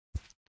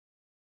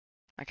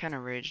I kind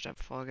of raged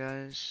up Fall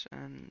Guys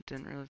and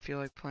didn't really feel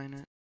like playing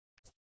it.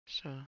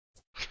 So,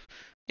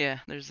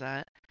 yeah, there's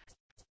that.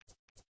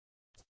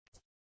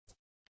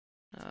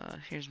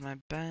 Here's my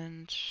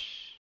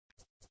bench.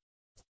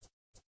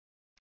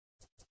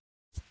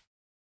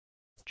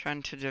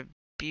 Trying to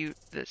debut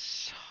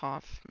this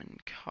Hoffman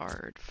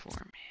card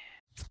for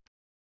me.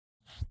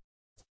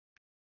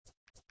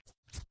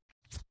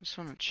 Just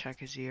want to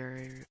check his ERA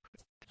real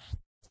quick.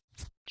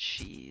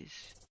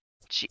 Jeez.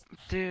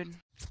 Dude.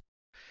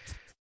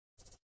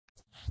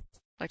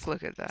 Like,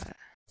 look at that.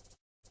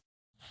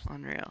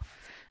 Unreal.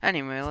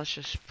 Anyway, let's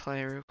just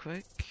play real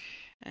quick.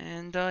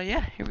 And,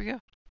 yeah, here we go.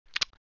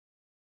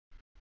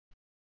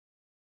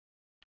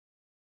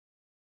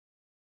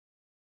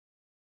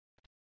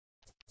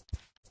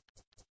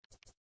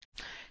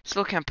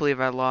 Still can't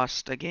believe I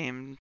lost a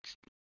game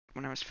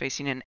when I was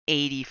facing an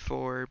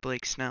 84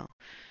 Blake Snell.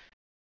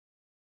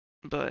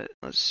 But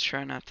let's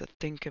try not to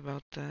think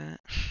about that.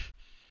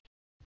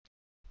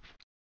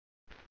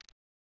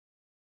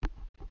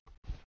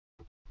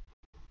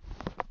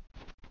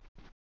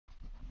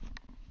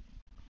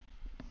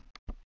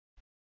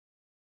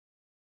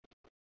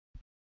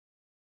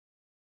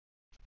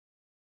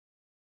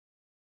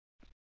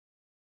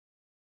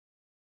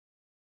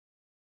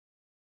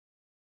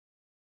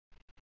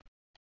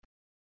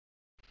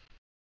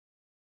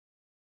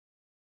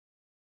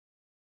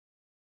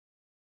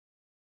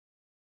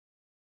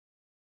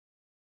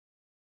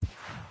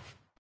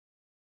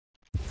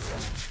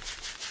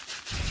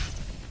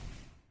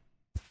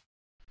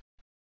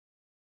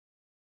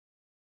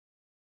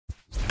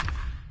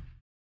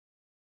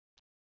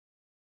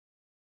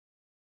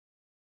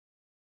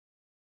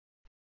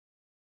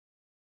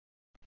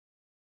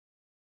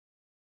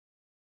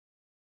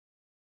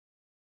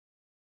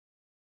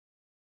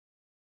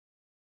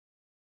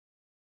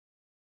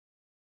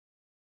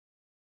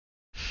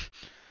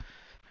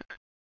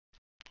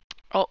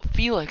 Oh,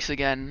 Felix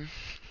again.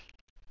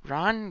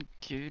 Ron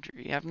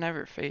Guidry. I've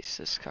never faced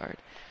this card.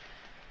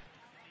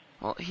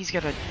 Well, he's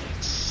got a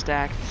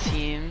stacked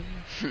team.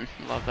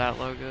 Love that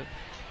logo.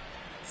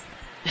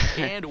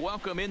 And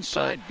welcome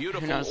inside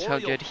beautiful who knows how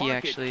good he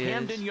actually is.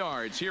 Camden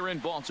Yards here in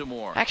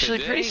Baltimore. Actually,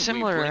 Today, pretty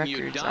similar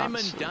records,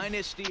 honestly.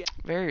 Dynasty.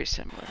 Very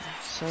similar.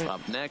 So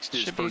up next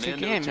is should be a good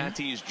Fernando game.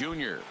 Tatis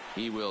Jr.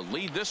 He will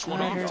lead this one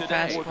Slider, off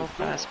today.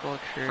 fastball,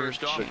 curve.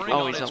 First offering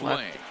Oh, on he's its a way.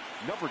 lefty.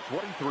 Number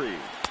 23.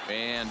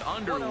 And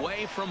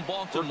underway from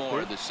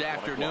Baltimore this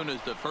afternoon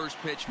as the first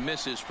pitch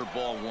misses for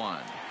ball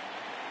one.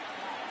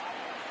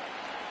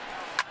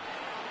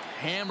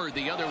 Hammered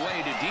the other way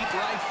to deep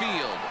right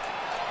field.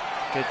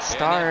 Good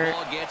start. And that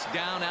ball gets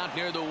down out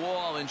near the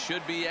wall and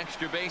should be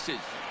extra bases.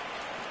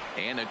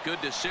 And a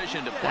good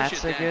decision to push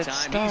it that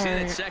time. Start. He's in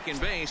at second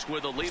base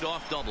with a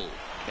leadoff double.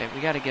 Okay,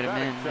 we got to get him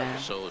in, man.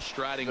 So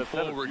striding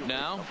forward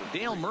now,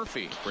 Dale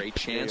Murphy. Great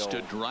chance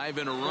to drive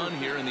in a run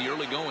here in the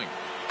early going.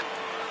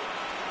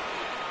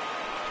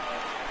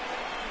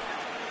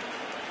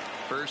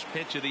 First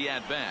pitch of the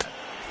at-bat.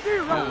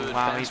 Oh,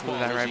 wow, he blew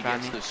that right by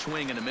me. The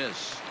swing and a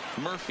miss.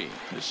 Murphy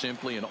is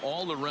simply an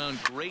all-around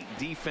great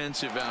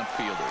defensive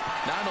outfielder.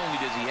 Not only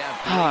does he have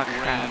great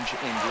range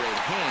and great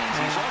hands,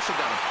 he's also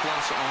got a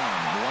plus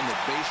arm, one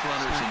that base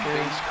runners and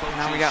base coaches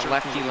now we got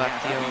lefty for.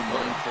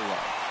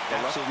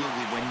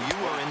 Absolutely. When you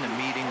are in the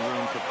meeting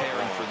room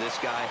preparing for this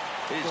guy,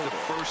 it is the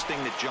first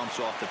thing that jumps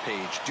off the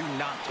page. Do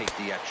not take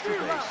the extra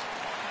base.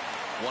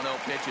 1-0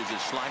 pitch is his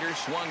slider,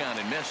 swung on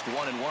and missed,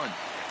 1-1.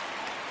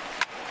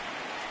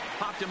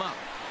 Popped him up.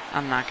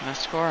 I'm not going to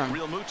score him.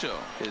 Real Muto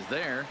is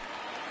there.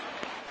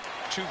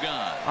 2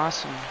 gone.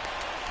 Awesome.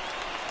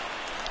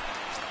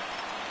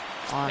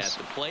 At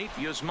the plate,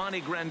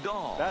 Yasmani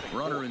Grandal,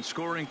 runner in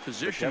scoring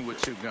position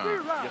with 2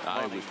 gone.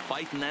 I was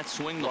fighting that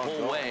swing the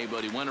whole way,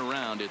 but he went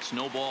around. It's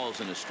no balls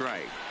and a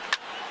strike.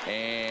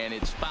 And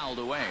it's fouled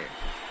away.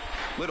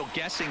 Little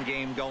guessing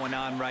game going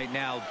on right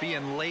now.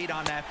 Being late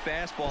on that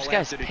fastball this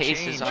guy's after the pace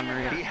change. is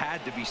unreal. He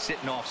had to be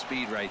sitting off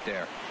speed right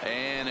there.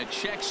 And a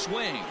check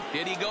swing.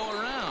 Did he go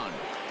around?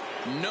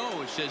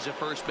 No, says the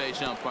first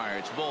base umpire.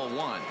 It's ball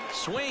 1.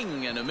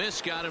 Swing and a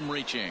miss got him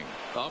reaching.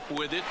 Up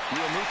with it,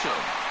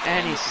 Realmuto.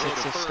 And he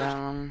sits us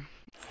down.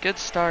 Good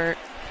start.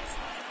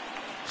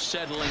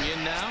 Settling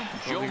in now,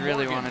 Joe we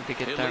really Morgan. wanted to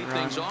get He'll that lead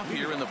run. things off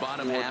here in the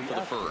bottom half of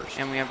the first.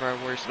 And we have our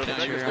worst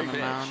pitcher on the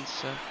mound,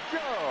 so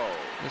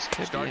this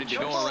could Started be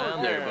to go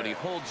around there, but he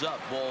holds up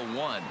ball 1.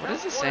 What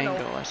is this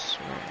angle, I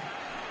swear?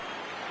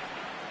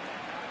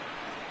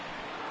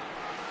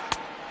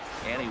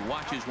 And he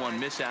watches one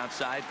miss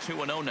outside.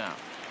 2-0 now.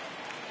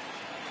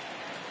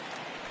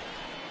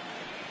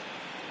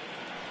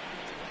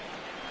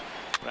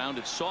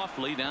 Rounded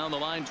softly down the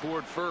line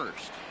toward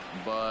first,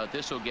 but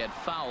this will get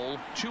foul.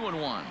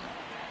 2-1.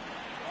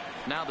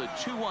 Now the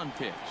 2-1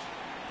 pitch.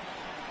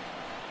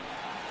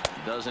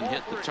 Doesn't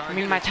hit the target. I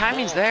mean, my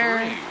timing's there.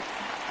 3.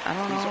 I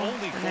don't know. He's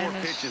only 4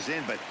 Fernandez pitches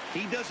in, but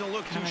he doesn't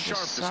look too sharp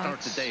to start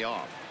the day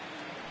off.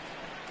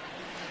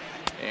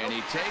 And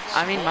he takes.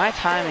 I mean, my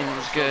timing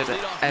was good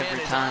leadoff every man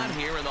is time. on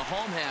here in the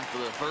home half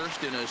of the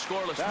first in a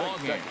scoreless ball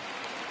game.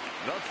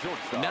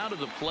 Now to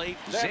the plate,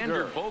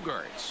 Xander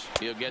Bogaerts.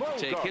 He'll get to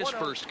take his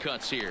first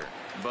cuts here,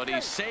 but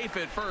he's safe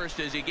at first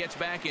as he gets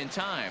back in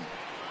time.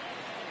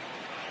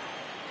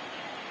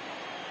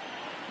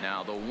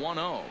 Now the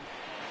 1-0.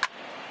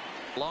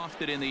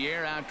 Lofted in the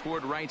air out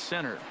toward right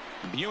center.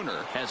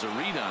 Buhner has a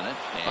read on it.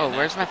 Oh,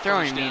 where's my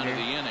throwing meter? Of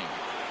the inning.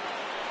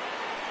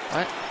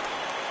 What?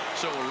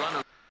 So a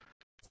runner.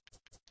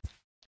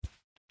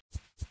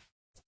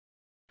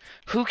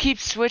 Who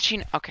keeps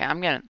switching? Okay,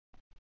 I'm gonna.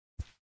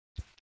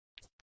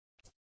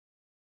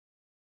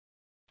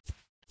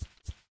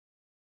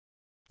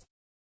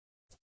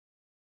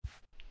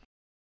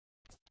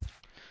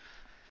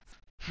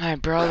 My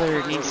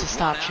brother needs to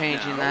stop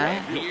changing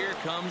that. Here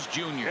comes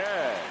Junior.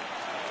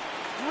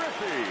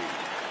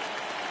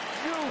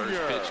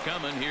 First pitch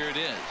coming. Here it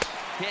is.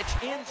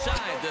 Pitch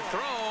inside. The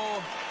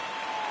throw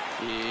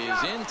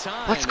is in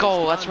time. Let's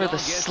go. That's where the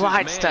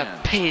slide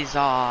step pays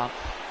off.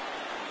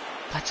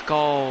 Let's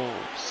go.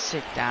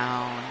 Sit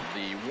down.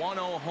 The 1-0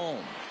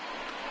 home.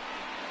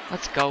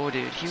 Let's go,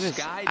 dude. He was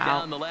Sky out.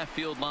 Down the left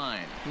field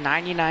line.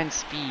 99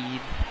 speed.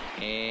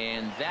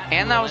 And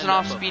that was an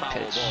off-speed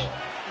pitch.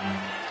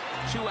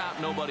 2 out,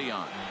 nobody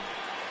on.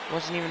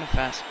 Wasn't even a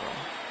fastball.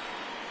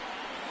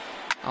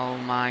 Oh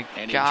my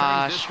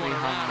gosh, we hung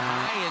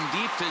that. High and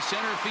deep to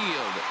center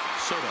field.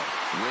 Soto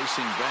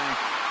racing back,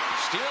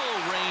 still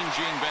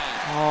ranging back.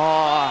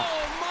 Oh,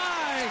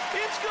 my!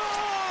 It's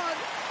gone!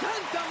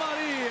 Santa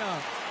Maria!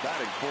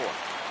 Batting fourth.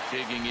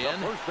 Digging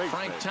in,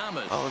 Frank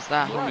Thomas. what was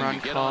that home run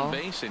get call? on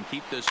base and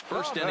keep this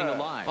first inning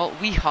alive. Well,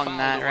 we hung Fouled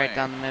that right away.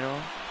 down the middle.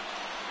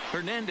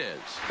 Hernandez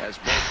has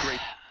both great.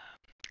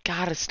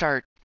 Gotta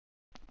start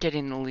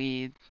getting the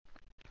lead.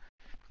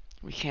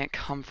 We can't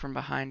come from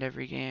behind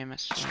every game.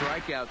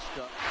 Strikeout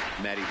stuff.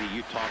 Matty V,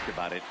 you talked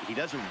about it. He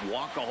doesn't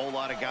walk a whole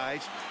lot of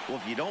guys. Well,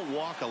 if you don't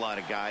walk a lot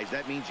of guys,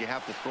 that means you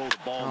have to throw the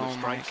ball in the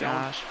strike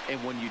zone.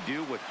 And when you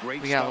do, with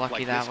great we stuff got lucky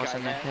like that this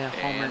wasn't guy a hit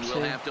homer And too.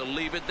 we'll have to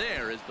leave it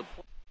there as the.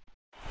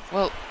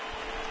 Well,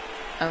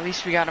 at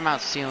least we got him out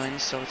ceiling,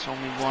 so it's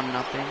only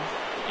 1-0.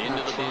 Into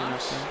Not the 2-0.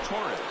 box,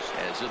 Torres,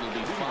 as it'll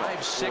be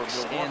 5,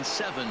 6, and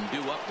 7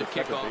 due up to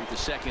kick off the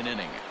second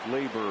inning.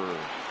 Labor.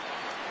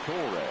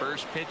 Torres.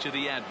 First pitch of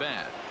the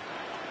at-bat.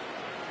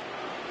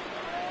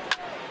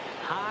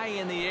 High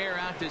in the air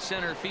out to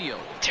center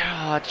field.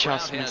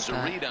 Just missed has a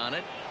that. read on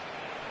it.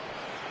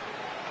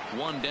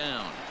 1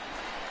 down.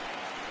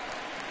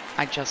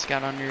 I just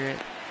got under it,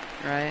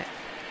 right?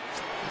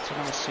 That's what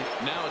I'm assuming.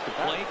 Now at the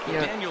plate,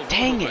 Yeah, Daniel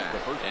dang it.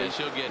 Vogelbach, as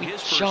he'll get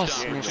his first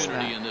just missed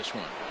opportunity that. in this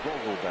one.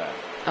 Vogelbach.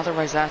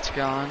 Otherwise, that's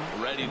gone.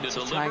 Ready to It's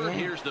a tie deliver. game.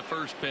 Here's the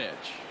first pitch.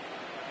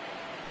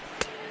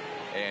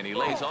 And he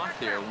lays off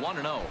there,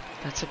 1-0.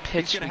 That's a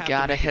pitch He's we gonna have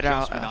gotta to make hit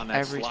out adjustment on that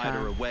every slider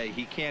time. away.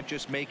 He can't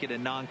just make it a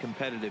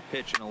non-competitive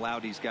pitch and allow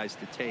these guys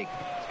to take.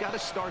 He's got to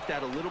start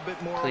that a little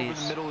bit more over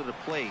Please. the middle of the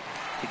plate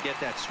to get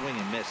that swing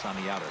and miss on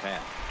the outer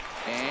half.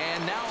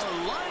 And now a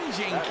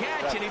lunging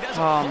catch, and he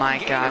doesn't. Oh pull my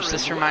Gator gosh, as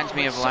this well, reminds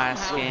me but of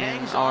last somehow game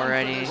hangs on for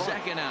already. the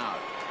second out.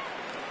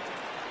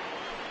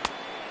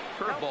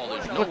 Curveball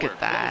is Look nowhere at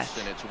that. close,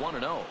 and it's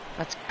 1-0.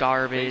 That's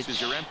garbage.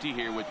 Bases are empty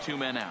here with 2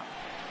 men out.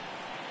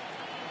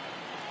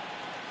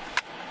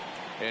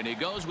 And he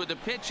goes with the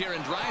pitch here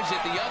and drives it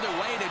the other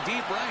way to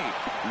deep right.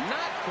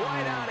 Not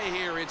quite out of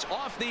here. It's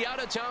off the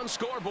out-of-town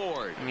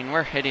scoreboard. I mean,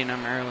 we're hitting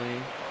him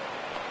early.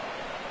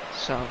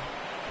 So,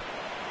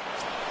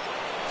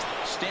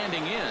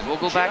 Standing in. we'll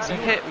go back and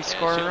hit. We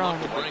score a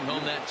run. To bring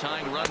home that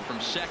tying run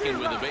from second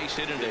with a base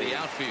hit into the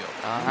outfield.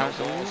 I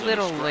was a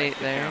little late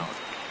there.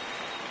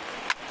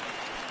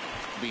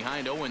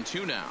 Behind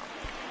 0-2 now.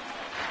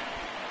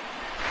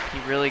 He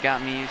really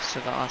got me used to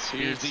the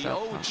off-speed Here's the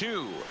stuff.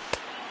 0-2.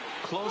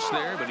 Close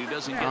there, but he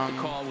doesn't get the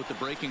call with the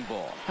breaking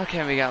ball.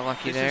 Okay, we got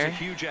lucky This there. is a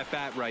huge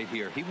at-bat right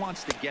here. He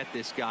wants to get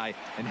this guy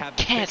and have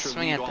the Can't pitcher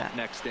swing lead at off that.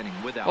 next inning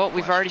without Well,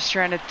 we've question. already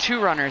stranded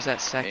 2 runners at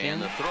And second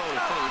the throw to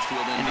first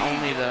will in indeed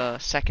only get the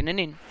second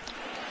inning.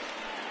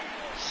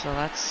 So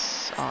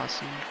that's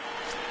awesome.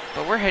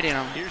 But we're hitting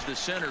him. Here's the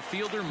center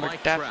fielder, We're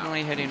Mike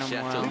definitely Trout. hitting He's him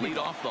set well. to lead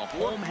off the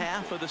home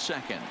half of the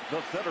second.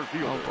 The center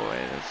fielder. Oh boy,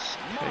 this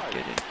could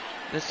get it.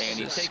 This And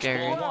he is takes scary.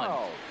 ball 1.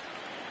 Wow.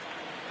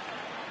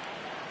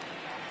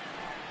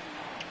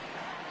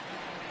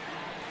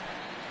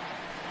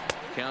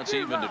 Counts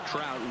even to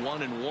Trout,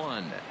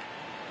 1-1.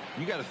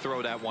 You got to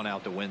throw that one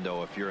out the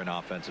window if you're an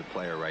offensive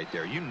player right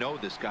there. You know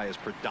this guy is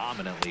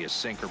predominantly a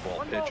sinker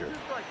ball pitcher.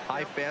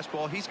 High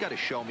fastball, he's got to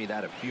show me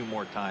that a few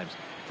more times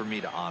for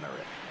me to honor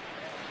it.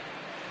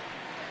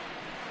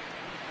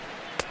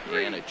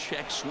 And a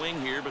check swing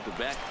here, but the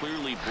bat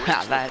clearly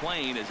breaks the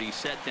plane as he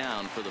set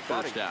down for the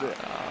first out.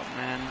 Oh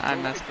man, I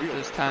messed with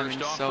this timing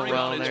First so offering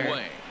well on its there.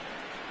 way.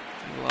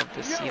 Love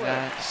to see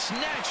that.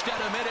 Snatched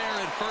out of midair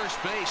at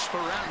first base for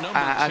round number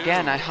 2.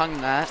 Again, I hung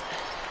that.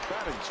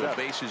 So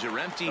bases are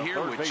empty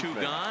here with 2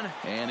 gone.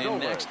 And in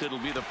next, it'll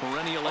be the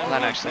perennial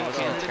That actually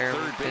wasn't a terrible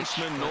third pitch,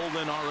 baseman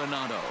Nolan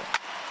Arenado.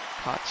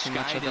 Caught too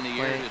much of Skied the in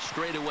the air plate. to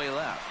straightaway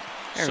left.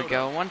 There we Soto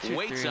go, 1, 2,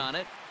 waits 3. on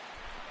it.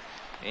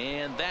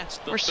 And that's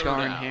the We're third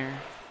scoring out. here.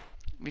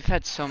 We've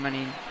had so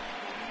many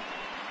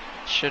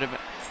should have been.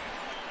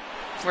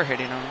 We're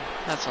hitting him.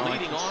 That's all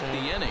Leading I off can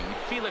say. the inning,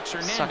 Felix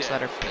Hernandez. Sucks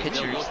that our They'll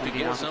pitchers look to leading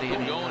get off the something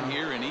inning going now.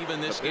 here and even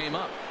this game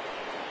up.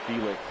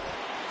 Felix.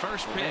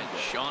 First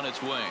pitch on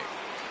its way.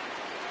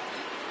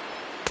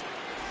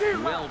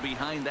 Well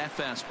behind that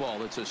fastball.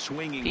 It's a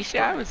swinging PCI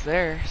strike. was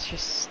there. It's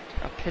just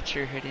a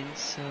pitcher hitting,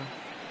 so.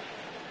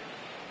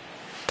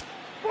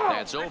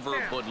 That's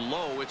over, but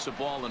low. It's a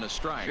ball and a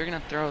strike. If you're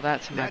gonna throw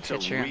that to my That's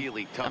pitcher, a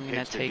really tough I'm gonna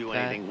pitch to take do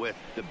that. anything with.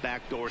 The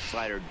backdoor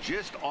slider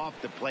just off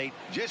the plate,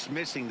 just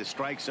missing the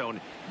strike zone.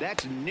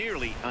 That's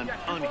nearly an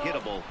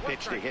unhittable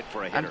pitch to hit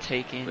for a hitter. I'm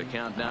taking. The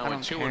count I now don't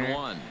at 2 care. and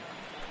 1.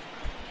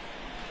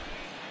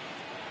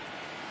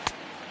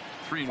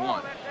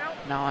 3-1.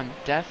 Now I'm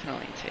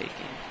definitely taking.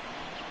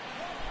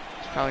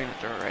 He's probably gonna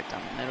throw it right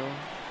down the middle.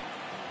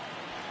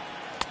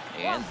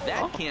 And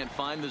that can't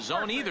find the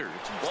zone either.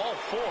 It's ball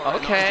 4.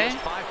 Okay. And on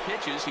just 5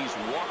 pitches, he's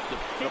walked the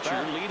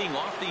pitcher leading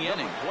off the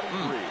inning.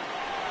 Here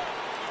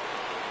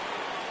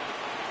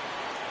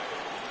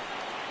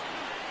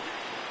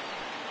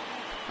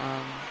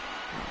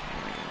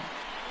we go.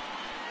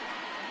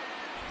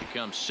 He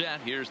comes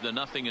set. Here's the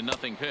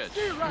 0-0 pitch.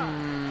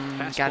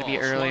 Gotta be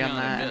Fastball early swung on on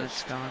that, and and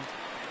missed. it's gone.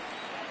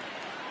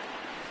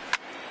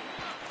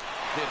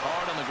 Hit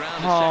hard on the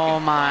ground to Oh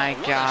second. my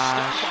What a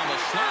gosh. stop on the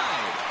slide.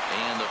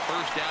 And the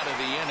first out of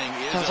the inning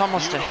is That was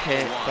almost a beautiful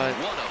hit, one. but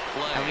What a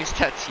play. at least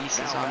Tatis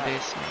is on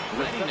base.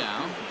 Ready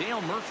now,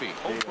 Dale Murphy,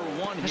 0 for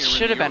 1 here. This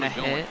should have been a in the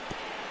early hit.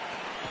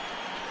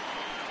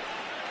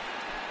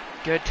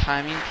 Good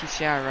timing,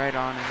 PCI right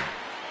on it.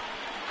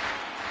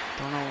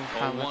 Don't know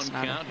how going. that's 0-1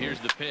 not a count. hit. Here's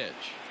the pitch.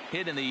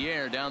 Hit in the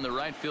air down the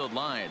right field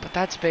line. But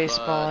that's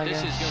baseball, I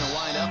This guess. is going to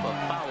wind up a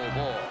foul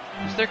ball.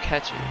 Who's their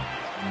catcher?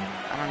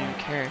 I don't even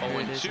care who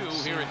it is.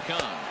 0-2, here it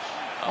comes.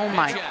 Oh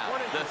my.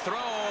 The throw.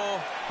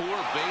 Poor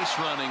base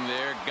running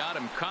there. Got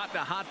him caught in the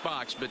hot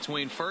box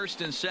between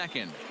first and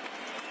second.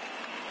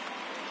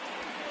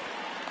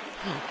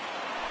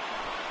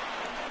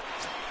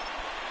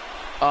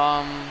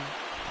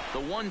 The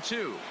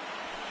 1-2.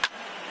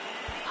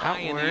 High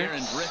in the air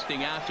and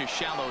drifting out to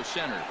shallow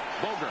center.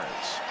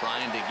 Bogarts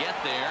trying to get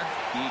there.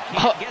 He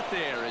can't get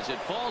there as it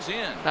falls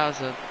in. That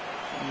was a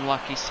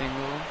lucky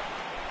single,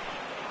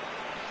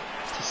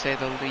 to say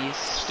the least.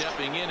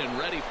 Stepping in and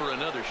ready for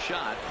another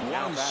shot.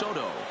 Juan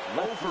Soto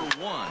 0 for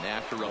 1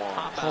 after a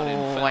pop out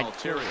in foul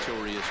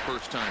territory his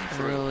first time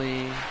through.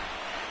 Really?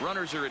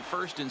 Runners are at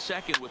first and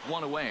second with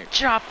 1 away.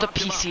 Drop the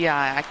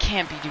PCI. I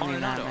can't be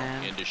doing that,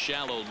 man. Into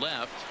shallow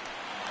left.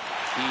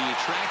 He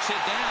tracks it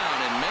down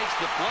and makes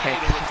the play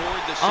Okay, to record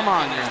the come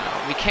on second now.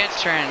 out. We can't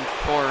strand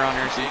 4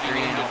 runners and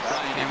 3 Digging in to outs.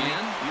 try it Can we?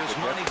 again.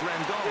 Yasmani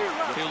Grandal.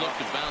 He'll look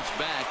to bounce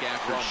back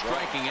after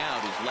striking out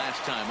his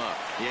last time up.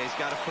 Yeah, he's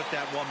got to put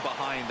that one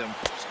behind him,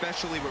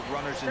 especially with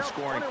runners in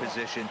scoring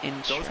position.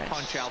 Those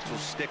punch outs will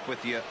stick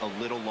with you a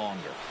little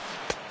longer.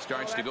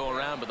 Starts to go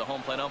around, but the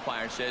home plate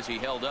umpire says he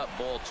held up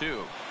ball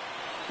 2.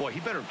 Boy,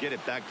 he better get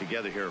it back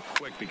together here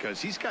quick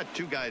because he's got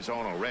 2 guys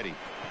on already.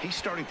 He's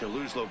starting to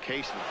lose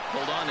location.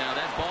 Hold on now.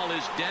 That ball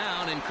is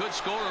down and could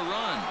score a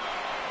run.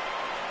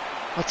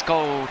 Let's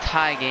go.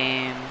 Tie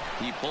game.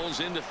 He pulls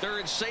into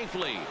third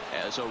safely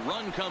as a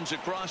run comes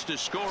across to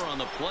score on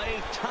the play,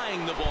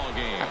 tying the ball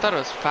game. I thought it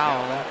was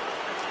foul.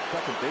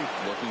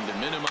 Looking to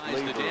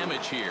minimize the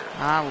damage here.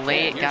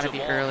 Late. Here's Gotta a be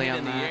ball early hit on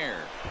in the that. air,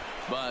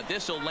 but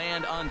this will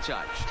land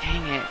untouched.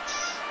 Dang it.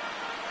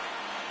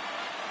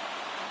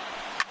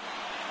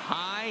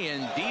 High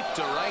and deep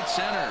to right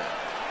center.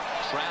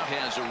 Trout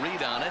has a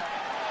read on it.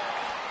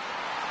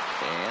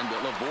 And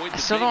they'll avoid the I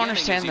still big don't inning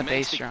understand as the he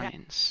makes base the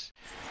runnings.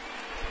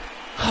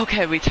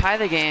 Okay, we tie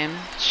the game.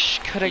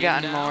 Could have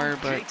gotten now, more,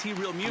 but JT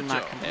Realmuto I'm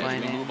not as we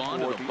complaining. move on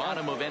to the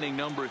bottom of inning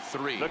number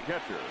 3. The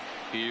catcher.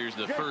 Here's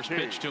the first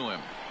pitch to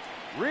him.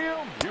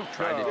 Realmuto.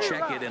 Tried to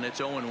check it, and it's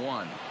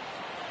 0-1.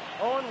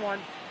 0-1.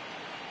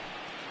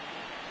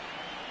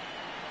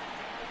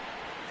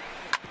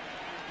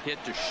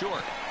 Hit to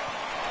short.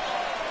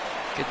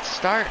 Good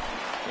start.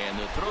 And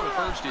the throw to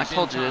first is I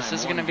told in you this time,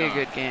 is going to one be a gone.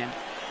 good game.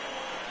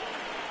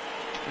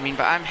 I mean,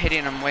 but I'm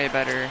hitting him way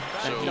better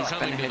than So he's been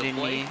coming to the hitting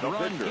me. plate,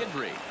 Ron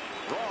Guidry.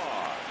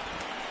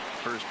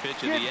 First pitch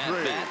of the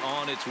at-bat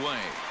on its way.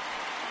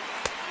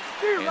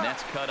 And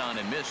that's cut on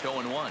and missed.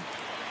 0-1.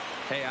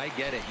 Hey, I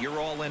get it. You're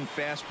all in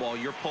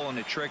fastball. You're pulling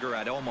the trigger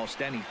at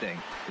almost anything.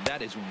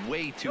 That is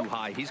way too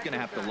high. He's going to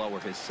have to lower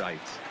his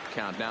sights.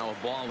 Count now a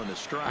ball and a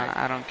strike.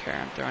 I don't care.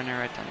 I'm throwing it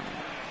right down the middle.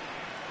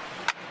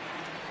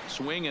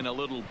 Swing and a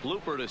little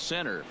blooper to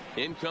center.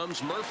 In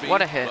comes Murphy.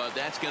 What a hit. But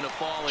that's going to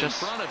fall Just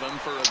in front of him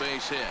for a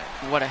base hit.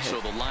 What a hit. So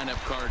the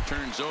lineup card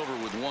turns over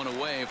with 1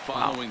 away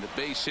following the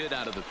base hit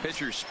out of the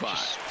pitcher's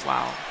spot.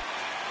 Wow.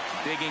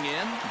 Digging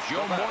in,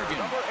 Joe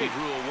Morgan. He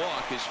drew a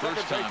walk his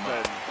first time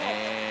up.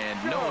 And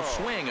no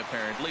swing,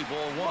 apparently,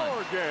 ball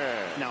 1.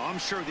 Now, I'm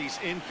sure these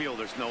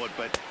infielders know it,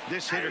 but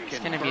this hitter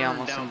can gonna be burn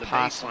almost down the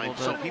impossible baseline.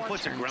 to So if he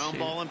puts a turn ground 2.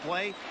 ball in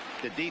play,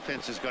 the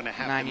defense is going to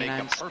have to make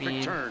a 99 perfect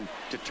speed. turn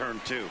to turn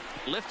 2.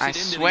 Lifts I it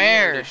into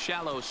swear. the air to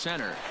shallow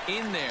center.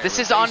 In there. This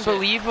a is base hit.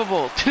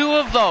 unbelievable. 2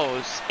 of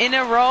those in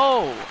a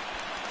row.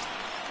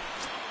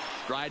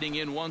 Striding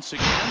in once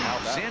again,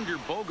 Xander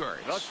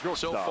Bogaerts.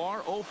 So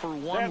far, 0 for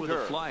 1 with a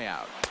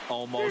flyout.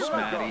 Almost,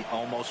 Matty.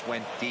 Almost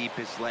went deep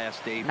his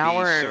last AB. Now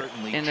we're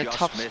Certainly in a just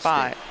tough missed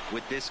spot. It.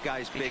 With this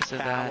guy's big Because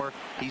of power,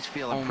 he's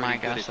feeling Oh pretty my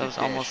good gosh, at that the was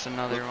dish. almost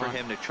another Look for one.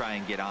 him to try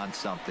and get on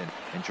something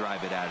and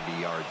drive it out of the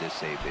yard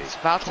this AB. I was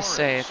about to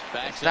say, if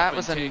that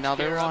was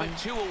another one.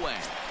 2 away.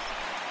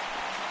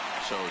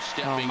 So Oh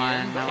stepping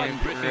man, in, now Ken I'm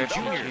Griffey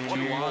ripping Jr.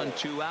 2 on,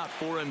 2 out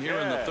for him here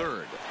in the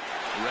third.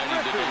 Ready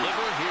to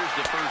deliver. Here's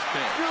the first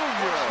pitch.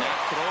 Snap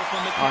throw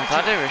from the Oh, I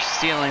thought catcher. they were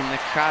stealing. The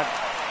crowd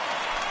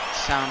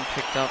sound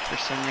picked up for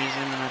some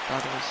reason, and I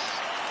thought it was.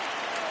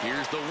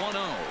 Here's the 1-0.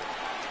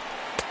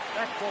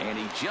 And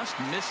he just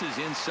misses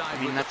inside I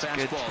mean, with that's the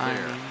good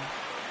fastball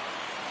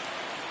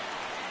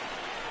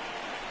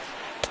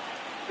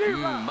there.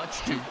 timing.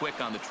 Much too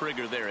quick on the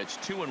trigger there. It's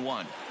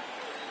 2-1.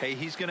 Hey,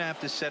 he's going to have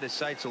to set his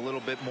sights a little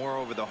bit more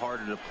over the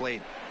heart of the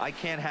plate. I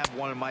can't have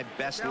one of my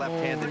best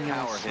left-handed no,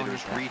 power swung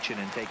hitters at that. reaching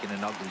and taking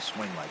an ugly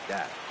swing like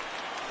that.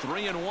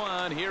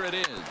 3-1. Here it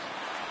is.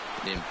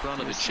 In front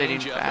of the He's hitting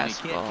changeup, and he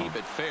can't fastball. keep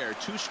it fair.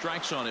 2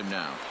 strikes on him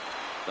now.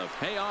 The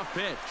payoff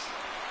pitch.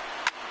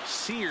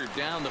 Seared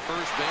down the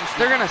first base.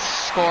 They're gonna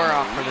score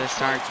off of this,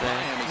 aren't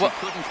they?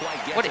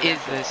 What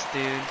is this,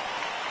 dude?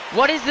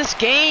 What is this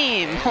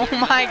game? Oh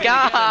my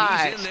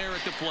gosh!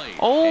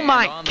 Oh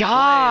my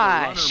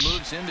gosh! Runner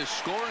moves into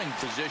scoring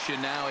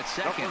position now at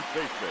second.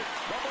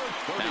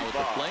 Now at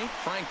the plate,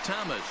 Frank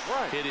Thomas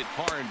hit it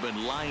hard but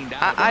lined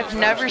out. I've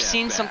never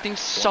seen something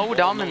so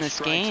dumb in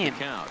this game. Hit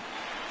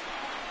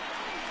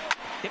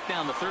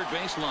down the third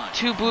baseline.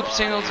 2 boop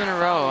singles in a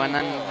row and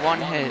then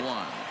 1 hit.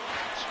 1-1.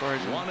 Scores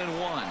him.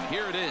 1-1.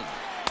 Here it is.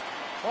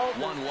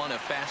 1-1, a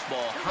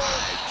fastball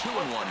high.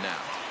 2-1 now.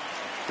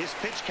 His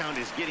pitch count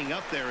is getting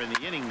up there in the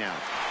inning now.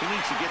 He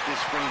needs to get this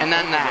frame. And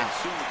then over that.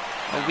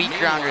 A weak Meanwhile,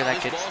 grounder that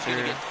this gets ball's gonna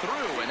through. get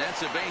through, and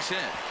that's a base hit.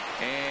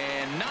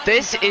 And not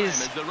This in time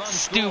is as the run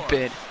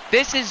stupid. scores.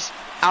 This is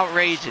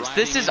outrageous.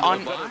 This is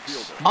Striding into the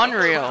box.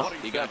 unreal.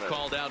 He got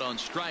called out on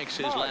strikes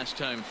his last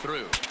time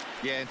through.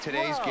 Yeah, in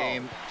today's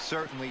game,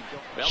 certainly.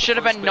 Well, Should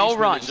have the been no first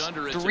baseman runs. is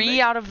under it to 3 make.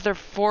 out of their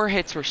 4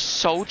 hits were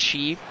so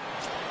cheap.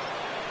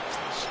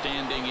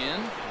 Standing in,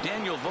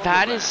 Daniel Vogelbach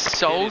That is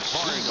so hit it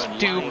hard, but lined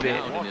stupid.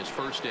 out in his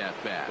first at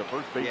bat. Yeah,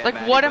 Like,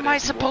 Matty, what but am I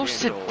as he supposed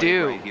walks to into the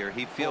do? plate right here,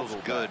 he feels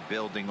good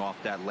building off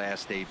that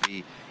last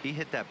AB. He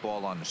hit that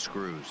ball on the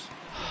screws.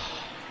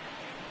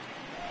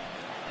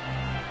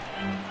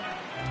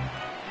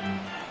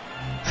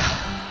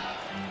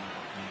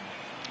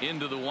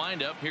 Into the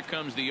windup. Here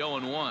comes the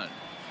 0-1.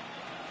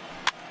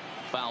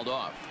 Fouled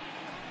off.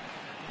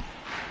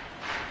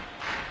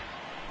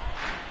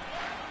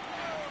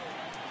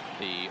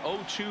 The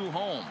 0-2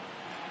 home.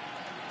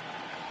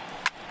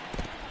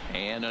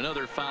 And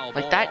another foul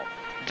ball. Like that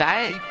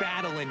Keep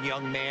battling,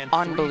 young man.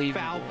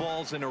 Unbelievable. 3 foul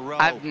balls in a row.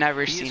 I've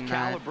never He seen is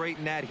that.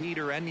 calibrating that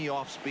heater and the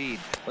off speed.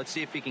 Let's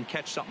see if he can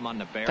catch something on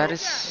the barrel. That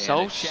is so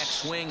And a check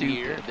swing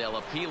here. stupid. They'll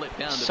appeal it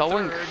down to So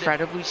third.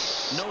 incredibly No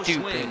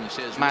stupid. swing,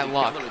 says My Willie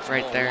luck Keller. It's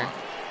right ball there. 1.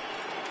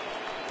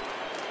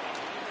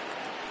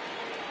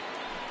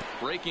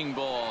 Breaking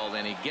ball,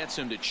 and he gets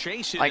him to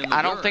chase it. Like, in the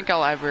I don't dirt. think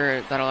that'll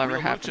ever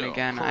happen Realmuto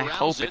again. I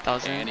corrals hope it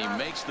doesn't. And he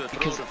makes the throw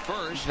Because to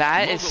first.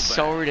 that is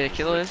so Vogelbach is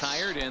ridiculous.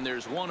 Retired, and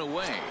there's 1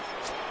 away.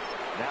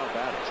 Now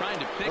batting. Trying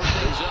to pick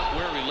things up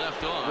where we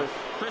left off.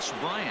 Chris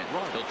Bryant.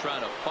 He'll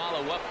try to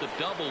follow up the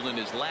double in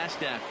his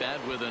last at bat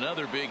with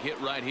another big hit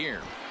right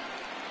here.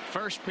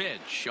 First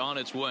pitch on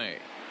its way.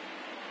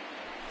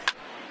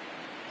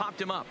 Popped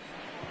him up.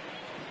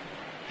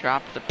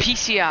 Dropped the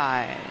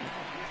PCI.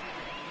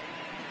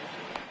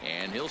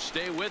 And he'll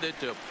stay with it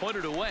to put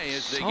it away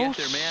as they So get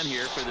their man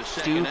here for the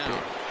second stupid.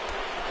 out.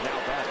 Now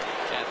batting.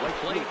 At the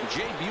plate,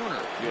 Jay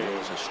Buhner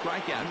was a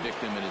strikeout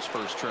victim in his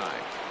first try.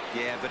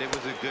 Yeah, but it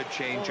was a good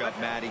changeup,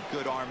 Matty.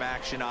 Good arm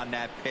action on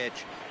that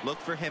pitch. Look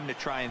for him to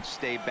try and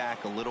stay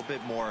back a little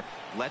bit more.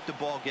 Let the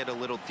ball get a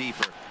little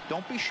deeper.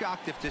 Don't be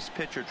shocked if this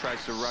pitcher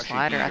tries to rush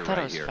Slider. a I heater thought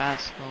right it was here.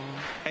 fastball.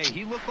 Hey,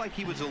 he looked like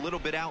he was a little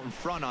bit out in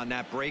front on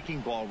that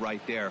breaking ball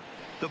right there.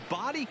 The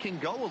body can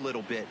go a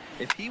little bit.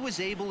 If he was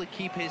able to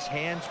keep his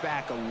hands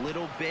back a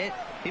little bit,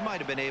 he might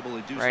have been able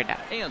to do Right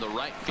something. now. And the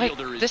right Like,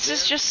 fielder is this there.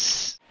 is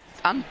just.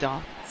 I'm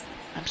done.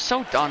 I'm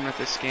so done with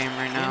this game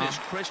right In now. is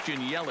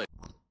Christian Yelich.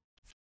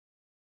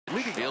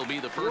 He'll be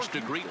the first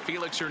to greet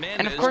Felix Hernandez.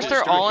 And of course,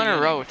 they're to all start in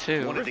the a row inning.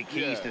 too. One of the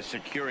keys to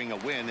securing a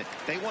win.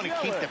 They want to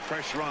keep the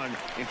pressure on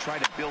and try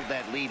to build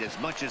that lead as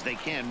much as they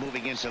can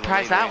moving into the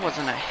Surprised later that innings.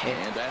 wasn't a hit.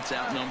 And that's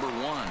out number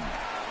 1.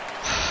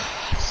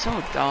 So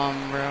dumb,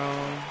 bro.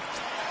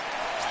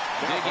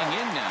 Digging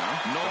in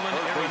now, Nolan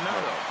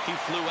Arenado. He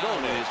flew out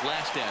in his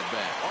last at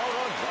bat.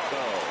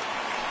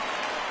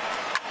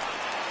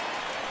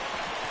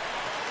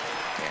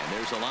 And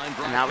there's a line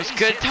drive. And that was base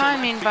good hit to right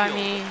timing by field.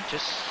 me.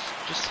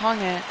 Just hung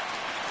it.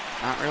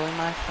 Not really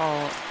my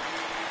fault.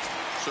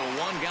 So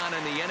 1 gone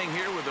in the inning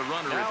here with the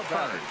runner Now at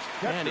batting,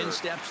 first. And in catcher,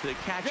 steps the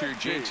catcher,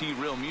 JT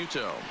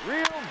Realmuto.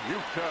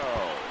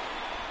 Realmuto.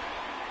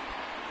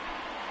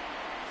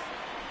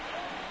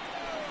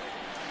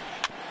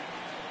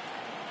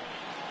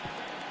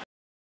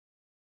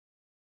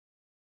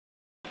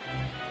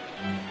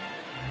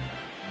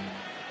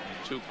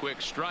 2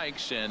 quick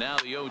strikes, and now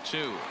the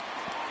 0-2.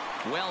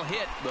 Well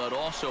hit, but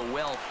also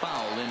well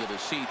fouled into the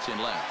seats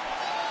and left.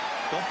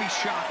 Don't be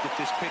shocked if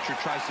this pitcher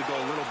tries to go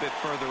a little bit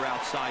further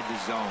outside the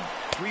zone.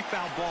 3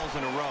 foul balls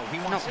in a row. He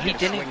wants to he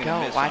hit a swing didn't and go.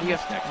 a miss Why on do you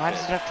this have next to, why does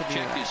pitch. it have to do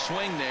Check that? his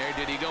swing there.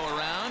 Did he go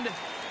around?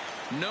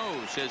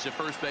 No, says the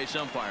first base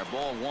umpire.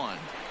 Ball 1.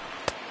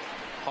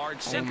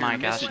 Hard sinker. Oh my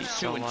gosh, misses he's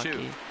 2 so and 2.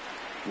 lucky.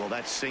 Well,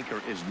 that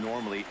sinker is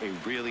normally a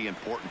really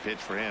important pitch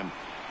for him,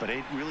 but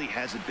it really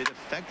hasn't been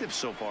effective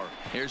so far.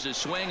 Here's a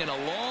swing and a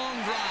long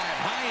drive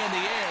high in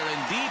the air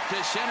and deep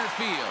to center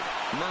field.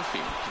 Murphy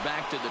is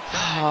back to the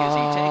track as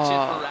he takes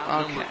it for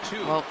out number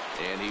 2. Well,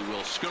 and he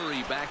will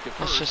scurry back to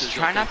let's first. just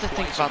try not to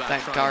think about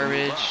that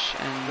garbage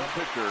and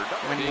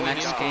win the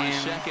next game.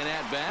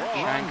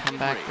 Try and come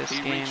back this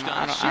game.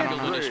 I don't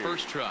know. His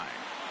first try.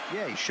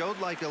 Yeah, he showed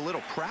like a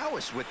little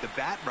prowess with the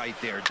bat right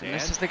there, Dan. And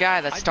this is the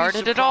guy that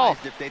started it all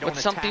with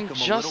something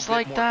just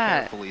like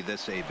that.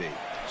 This AB.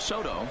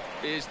 Soto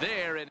is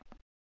there. And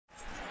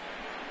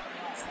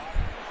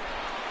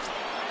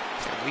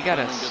we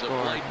gotta score.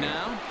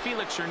 Now.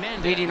 Felix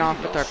Hernandez Leading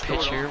off with our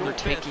pitcher, we're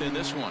taking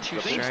this one. 2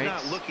 Things not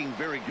strikes. looking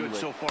very good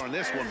so far in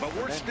this one, but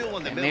we're still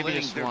in the middle Maybe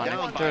innings. just They're one. down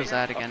If he by throws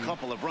that a again,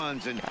 couple of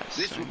runs, and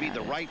this would be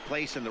the right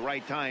place and the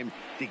right time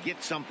to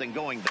get something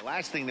going. The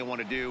last thing they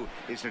want to do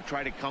is to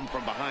try to come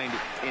from behind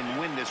and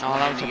win this one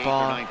that in was the a 8th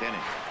ball. or 9th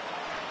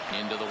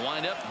inning. Into the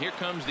windup. Here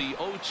comes the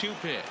 0-2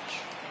 pitch.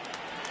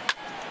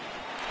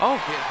 Oh,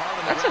 Hit hard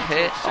on the that's a ground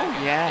hit. towards Oh,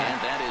 second. yeah. And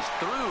that is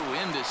through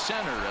into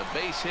center. A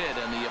base hit,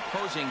 and the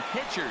opposing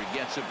pitcher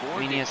gets aboard. I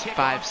mean, he has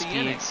 5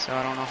 speeds, so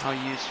I don't know how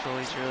useful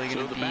he's really going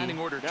So to the be. batting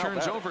order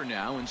turns over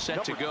now and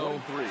set to go.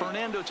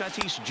 Fernando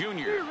Tatis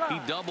Jr. He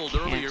doubled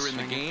earlier in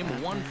the game.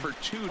 1 for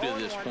 2 to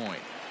this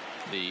point.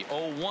 The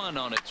 0-1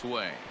 on its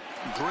way.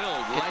 Drilled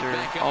right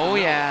back up. Oh,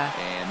 yeah.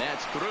 And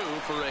that's through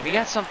for a hit. We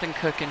got something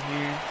cooking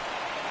here.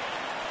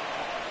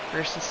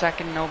 First and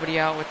second, nobody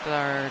out with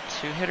our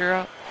 2-hitter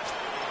up.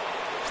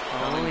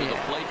 Coming Oh, to the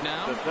yeah. plate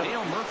now,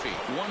 Dale Murphy,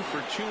 1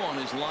 for 2 on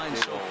his line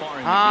so far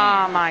in the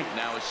Oh, game. my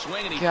Now a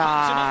swing and he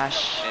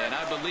gosh. and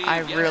I believe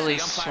I yes, really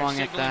the umpire swung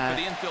at signaling that.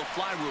 for the infield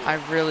fly rule. I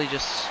really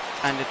just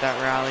ended that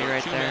rally So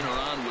right 2 there. men are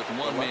on with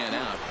 1 man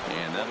out,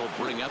 and that'll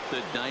bring up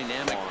the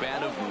dynamic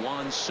bat of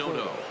Juan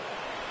Soto.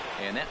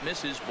 And that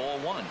misses ball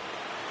 1.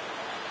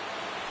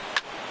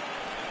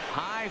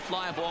 High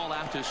fly ball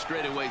out to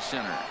straightaway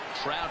center.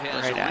 Trout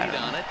has Right a at lead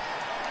him. on it.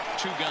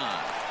 2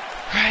 gone.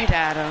 Right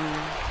at him.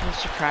 No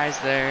surprise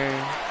there.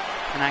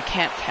 And I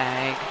can't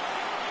tag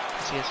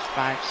because he has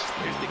 5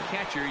 Here's speed. the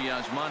catcher,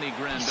 Yasmani You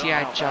Grandal. see,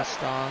 I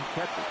just off.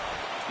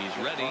 He's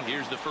ready.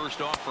 Here's the first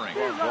offering.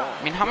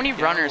 I mean, how many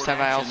runners have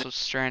I also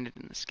stranded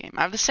in this game?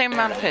 I have the same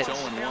amount of hits.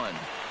 0-1.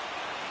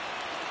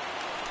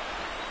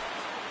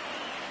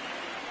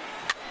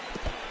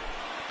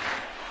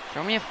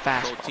 Throw me a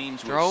fastball.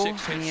 teams with Throw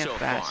 6 hits me a so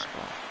far.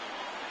 fastball.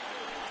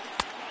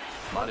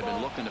 Might have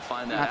been looking to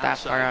find that Not that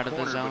far outside out of the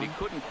corner, zone, but he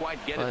couldn't quite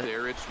get but it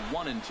there. It's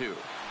 1 and 2.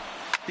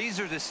 These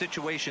are the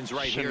situations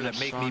right here Shouldn't that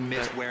make have me swung,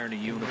 miss but wearing a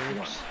uniform.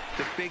 works.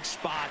 The big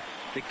spot,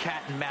 the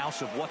cat and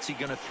mouse of what's he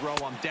going to throw.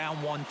 I'm down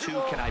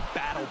 1-2. Can I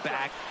battle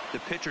back? The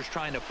pitcher's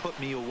trying to put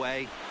me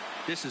away.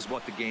 This is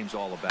what the game's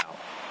all about.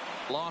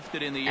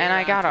 Lofted in the air. And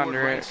I got toward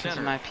under right it because center.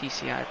 of my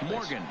PCI plays.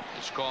 Morgan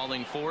is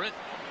calling for it.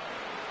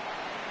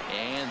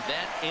 And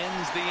that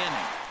ends the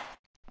inning.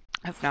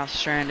 I've now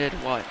stranded,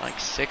 what, like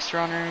 6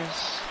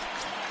 runners?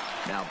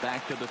 Now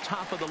back to the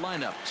top of the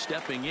lineup.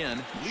 Stepping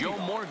in, Joe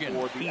Morgan.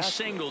 He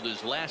singled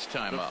his last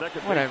time up.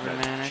 Whatever,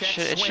 man.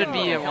 It should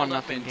be a held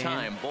up 1-0 in game.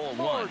 time. Ball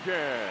 1.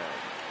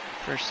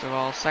 First of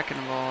all. Second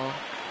of all,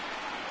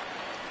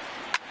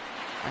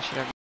 I should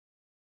have.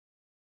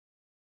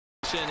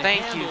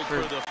 Thank you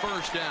for the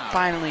first out.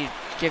 finally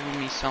giving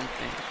me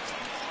something.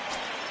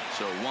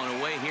 So 1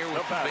 away here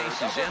with the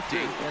bases empty.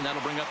 And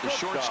that'll bring up the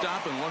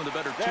shortstop and one of the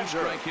better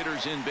 2-strike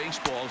hitters in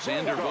baseball,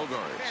 Xander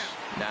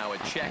Bogaerts. Now a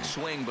check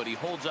swing, but he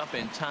holds up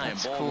in time.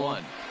 That's Ball cool.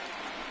 1.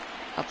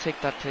 I'll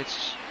take that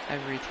pitch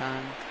every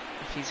time.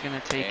 If he's going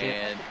to take it,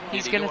 And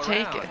he's did he going go to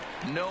take around?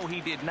 it. No, he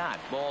did not.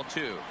 Ball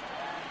 2.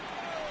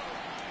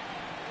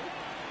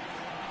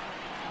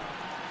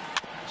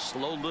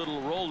 Slow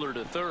little roller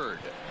to third.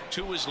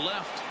 To his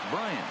left,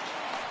 Bryant.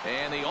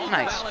 And the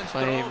off-balance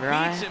play, throw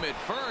Bryant. beats him at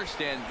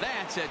first, and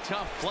that's a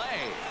tough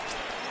play.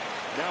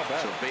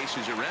 So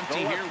bases are empty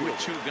here with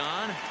 2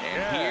 gone,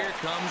 and here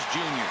comes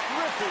Junior.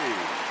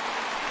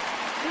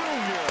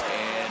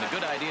 And a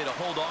good idea to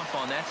hold off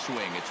on that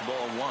swing. It's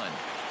ball 1.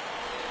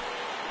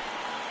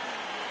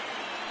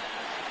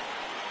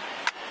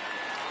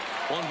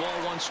 One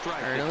ball, 1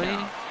 strike. Early,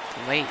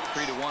 late.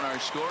 3-1 our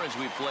score as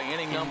we play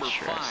inning number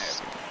 5.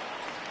 Interesting.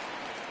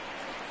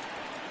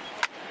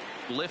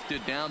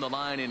 Lifted down the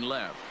line in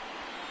left.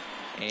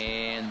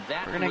 And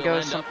that We're going to will go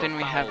end up a something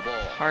we foul have ball.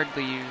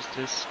 hardly used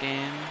this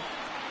game.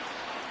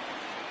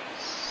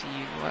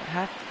 See what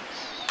happens.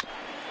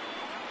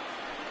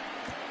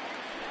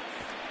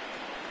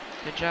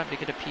 Good job to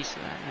get a piece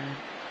of that, man.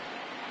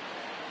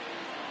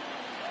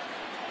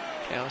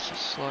 Okay, let's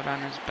just slow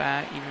down his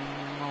bat even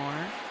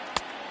more.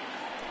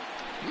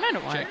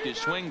 Checked his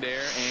swing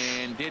there,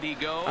 and did he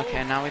go?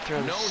 Okay, now we throw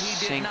the no,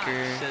 he did not,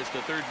 sinker. says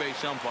the third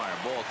base umpire.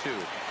 Ball 2.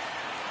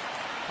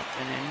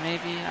 And then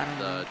maybe, I don't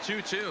know.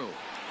 The 2-2.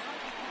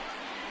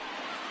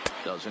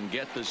 Doesn't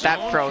get the zone.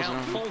 That froze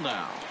Count him. full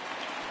now.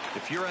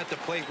 If you're at the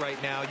plate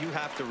right now, you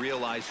have to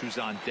realize who's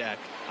on deck.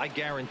 I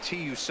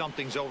guarantee you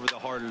something's over the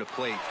heart of the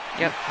plate.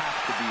 Yep.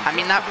 I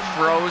mean, that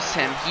froze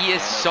him. He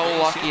is so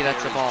lucky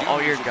that's a ball. Oh,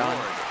 you're gone.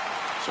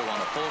 So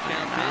on a full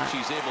count pitch,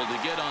 he's able to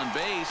get on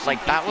base. Like,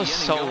 that was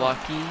so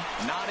lucky.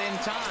 Not in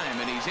time,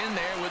 and he's in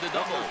there with a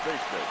double.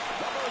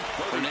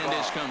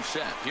 Fernandez comes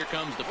set. Here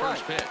comes the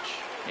first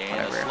pitch.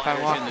 And Whatever, the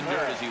slider's in the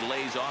dirt as he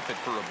lays off it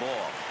for a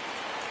ball.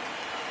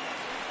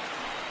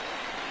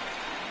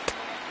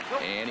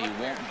 And he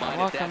won't bite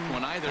at that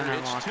one either.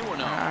 It's 2-0.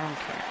 I don't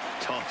care.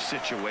 Tough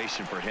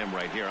situation for him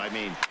right here. I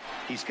mean,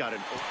 he's got an...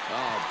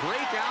 Oh,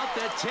 break out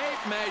the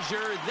tape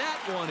measure.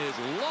 That one is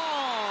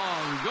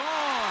long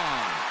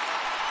gone.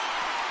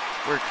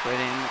 We're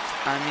quitting.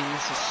 I mean,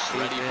 this is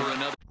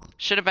stupid.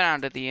 Should have been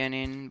out of the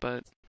inning,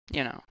 but,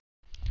 you know.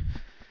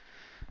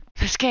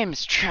 This game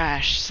is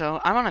trash, so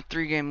I'm on a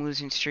 3-game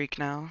losing streak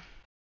now.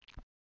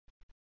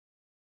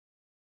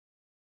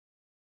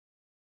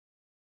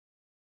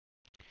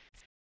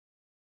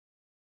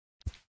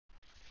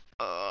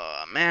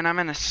 Man, I'm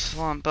in a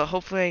slump, but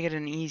hopefully I get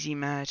an easy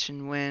match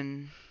and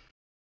win.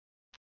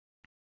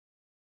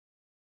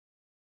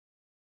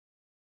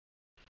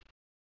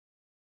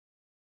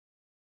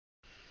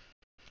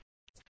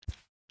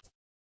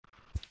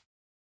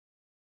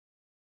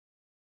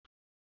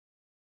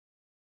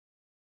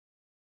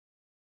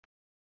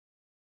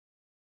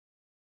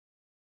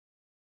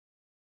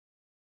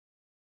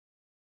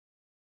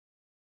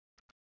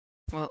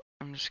 Well,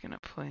 I'm just gonna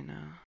play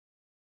now.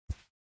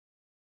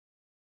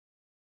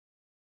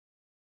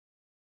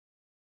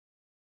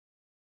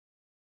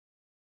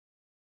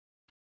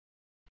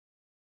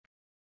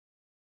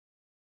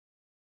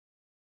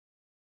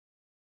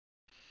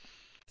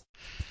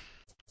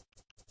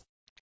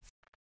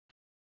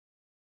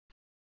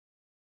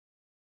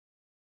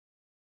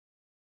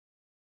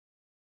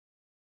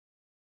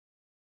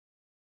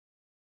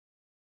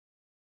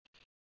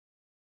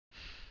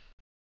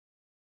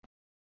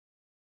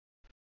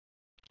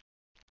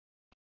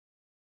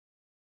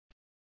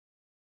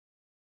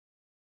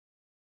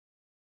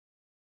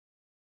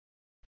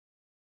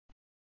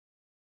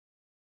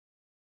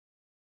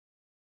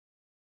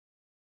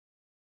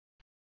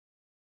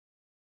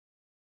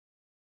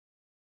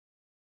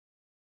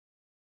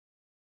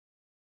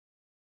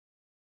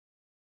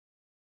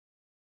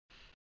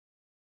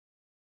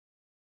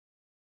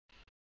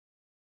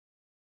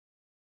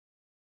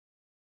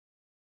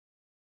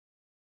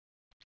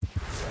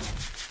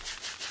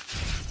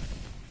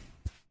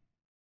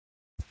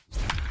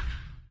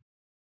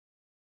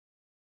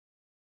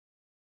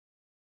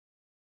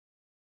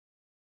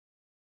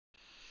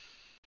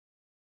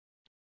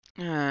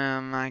 Oh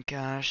my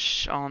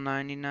gosh, all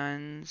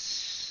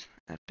 99s.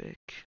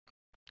 Epic.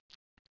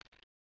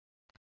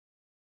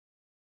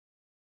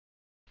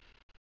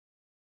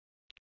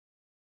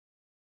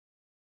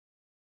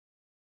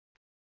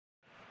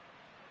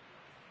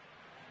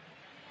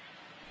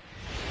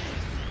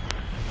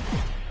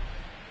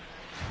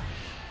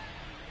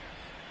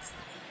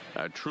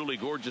 A truly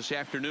gorgeous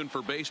afternoon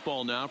for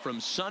baseball now from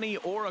sunny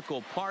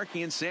Oracle Park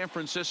in San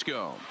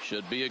Francisco.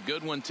 Should be a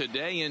good one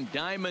today in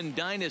Diamond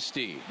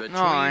Dynasty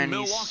between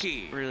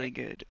Milwaukee. Really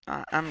good.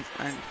 Up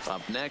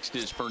next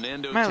is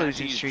Fernando my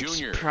losing Tatis streak's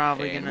Jr.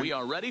 probably and gonna we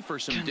are ready for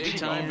some continue.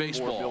 daytime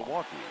baseball. For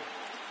Milwaukee,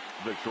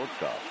 the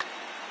shortstop,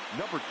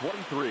 number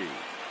 23.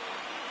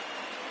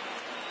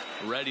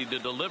 Ready to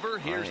deliver.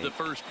 Here's the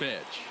first pitch.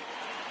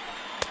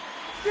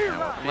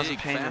 Now, a big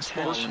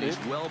fastball, and he's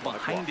well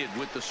behind it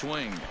with the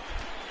swing.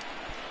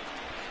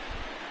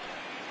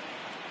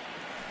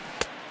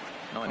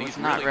 No, and he's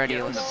not really ready.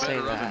 getting Let's the say better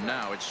of that. him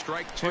now. It's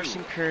strike 2.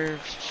 Forcing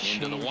curves.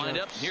 Into the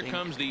windup. Here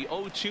comes the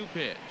 0-2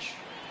 pitch.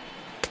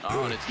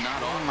 Oh, and it's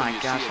not often my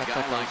you gosh, see a I guy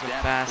thought like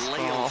that that was a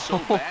flail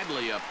fastball. so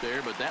badly up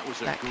there, but that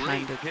was a That great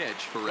kind of pitch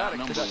for route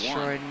number 1.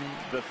 destroyed me.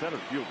 The center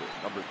fielder,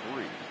 number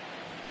 3,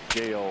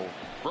 Gale.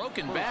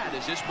 Broken bat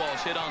as this ball's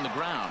hit on the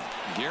ground.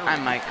 Gary I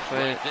might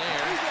quit. right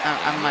there.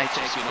 I might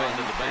just take it quit onto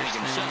in the the bag first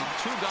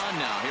himself. inning. 2 gone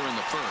now here in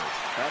the first.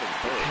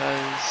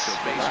 Because So I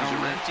bases don't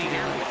are like empty to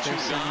here like with 2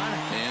 this gone.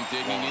 anymore. And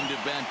digging into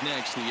bat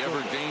next, the ever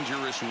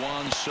dangerous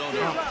Juan I Soto.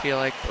 don't feel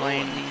like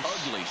playing An these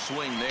ugly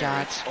swing there.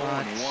 dot It's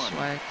spots, 0-1.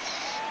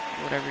 sweats,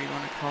 whatever you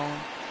want to call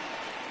them.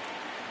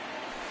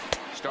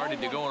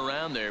 Started to go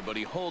around there, but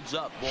he holds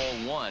up ball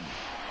 1.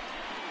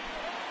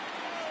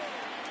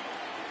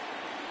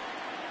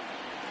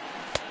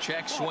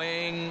 Check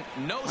swing,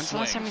 no When's the swing,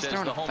 last time he's says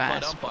thrown the a home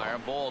plate fastball? umpire.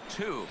 Ball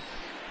 2.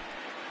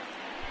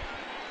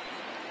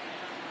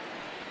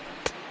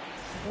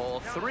 Ball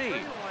 3.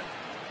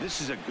 This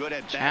is a good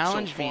at bat so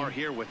Challenge far me.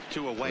 here with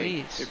 2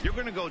 away. Please. If you're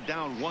going to go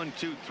down 1,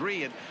 2,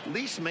 3, at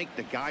least make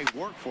the guy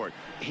work for it.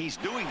 He's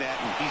doing that,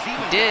 and he's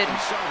even Did. got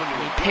himself into a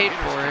He good paid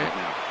hitter's for count it.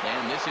 now.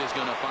 And this is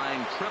going to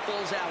find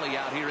Triples Alley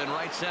out here in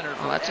right center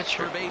for that's a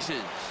extra triple.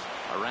 bases.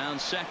 Around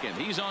second.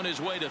 He's on his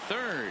way to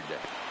third.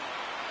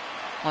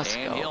 Let's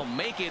and go. He'll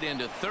make it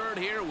into third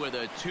here with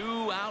a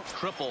 2-out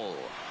triple.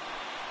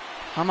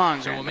 Come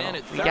on, so a man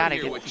at we third gotta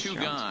here get with these 2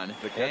 runs. gone.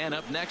 And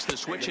up next, the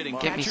switch hitting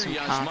Give me catcher some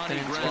Yasmani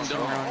confidence with some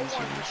Grandal.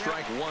 runs.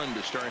 Strike 1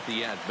 to start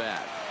the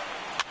at-bat.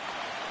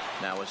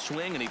 Now a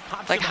swing and he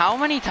pops Like, him how up.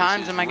 many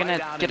times This am I is gonna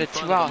right get a in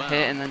front of 2-out the hit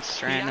mound. and then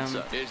strand him?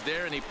 Piazza is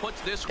there and he puts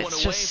this one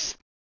It's away. just,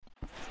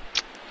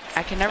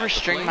 I can never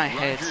string my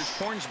hits.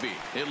 Hornsby.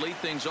 He'll lead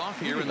things off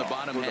here in the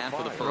bottom half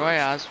of the first. Roy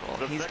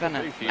Oswald, he's been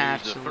an Here's the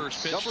absolute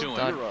first pitch to him.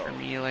 stud for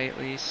me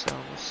lately, so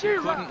we'll see.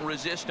 Couldn't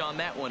resist on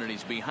that one, and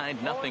he's behind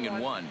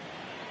 0-1.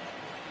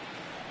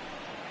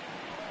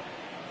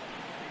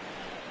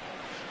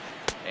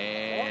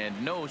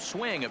 And no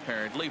swing,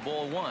 apparently.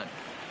 Ball 1.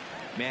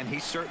 Man, he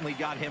certainly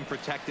got him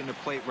protecting the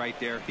plate right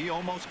there. He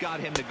almost got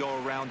him to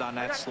go around on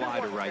that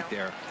slider right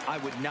there. I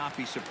would not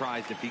be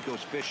surprised if he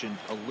goes fishing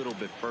a little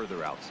bit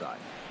further outside.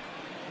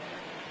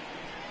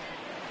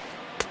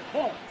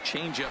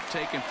 Changeup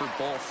taken for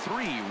ball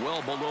 3,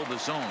 well below the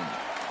zone.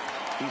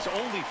 He's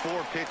only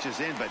 4 pitches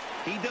in, but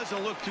he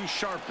doesn't look too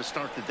sharp to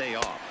start the day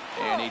off.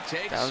 And he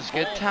takes That was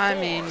good ball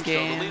timing, 4.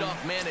 game. So the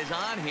leadoff man is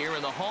on here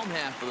in the home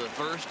half of the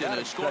first in a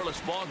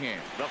scoreless ball game.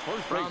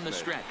 From the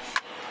stretch.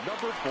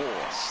 Number 4.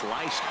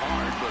 Sliced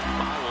hard, but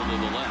foul to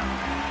the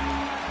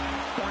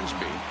left.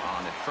 Hornsby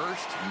on at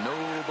first,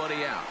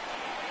 nobody out.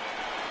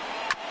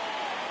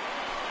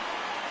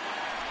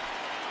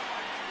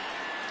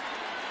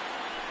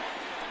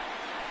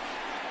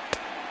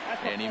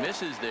 And he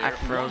misses there. I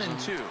froze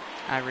 1-2.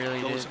 I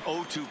really Those did.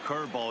 0-2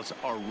 curveballs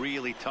are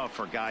really tough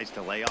for guys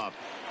to lay off.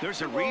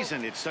 There's a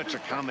reason it's such a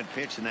common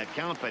pitch in that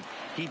count, but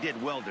he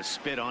did well to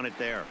spit on it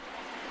there.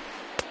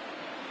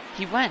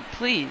 He went,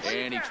 please.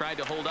 And he tried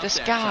to hold up This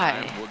that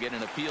guy. time. We'll get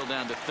an appeal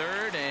down to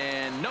third,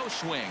 and no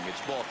swing.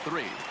 It's ball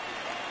 3.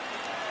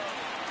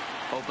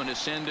 Hoping to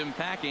send him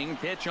packing.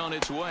 Pitch on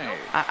its way.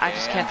 I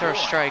just can't throw a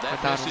strike that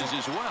without misses him.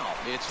 as well.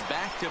 It's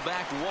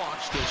back-to-back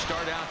walks to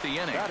start out the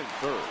inning. That is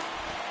third.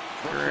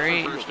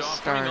 Great First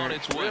offering on start.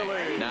 its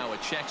way. Now a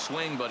check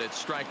swing, but it's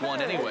strike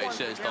 1 anyway,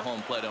 says the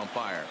home plate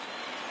umpire.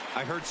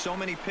 I heard so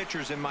many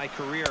pitchers in my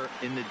career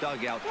in the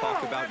dugout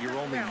talk about you're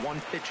only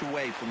 1 pitch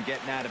away from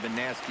getting out of a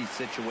nasty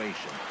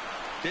situation.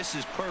 This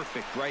is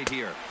perfect right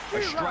here. A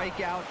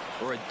strikeout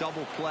or a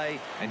double play,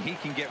 and he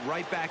can get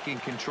right back in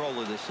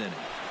control of this inning.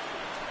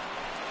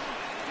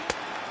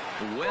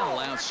 Well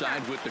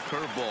outside with the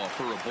curveball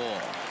for a ball.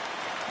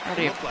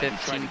 Already have Looked like he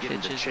tried 15 to get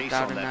him to pitches chase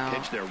without on him that out.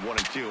 pitch there,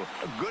 1-2.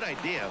 A good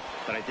idea,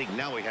 but I think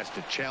now he has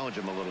to challenge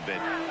him a little bit.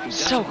 He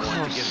So doesn't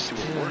want to close get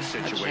into a worse to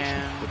a situation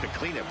jam. with the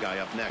cleanup guy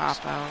up next.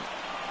 Pop out.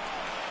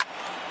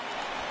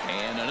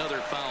 And another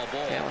foul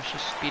ball. Okay, let's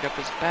just speed up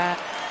his bat.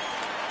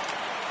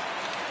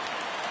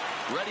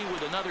 Ready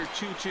with another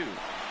 2-2.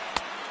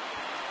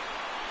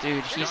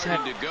 Dude, he's had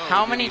Starting to go.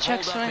 how Did many he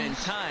check hold up in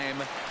swings? time?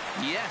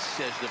 Yes,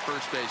 says the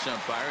first base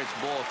umpire.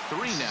 It's ball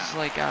 3 This now. is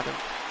like out of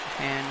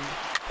hand.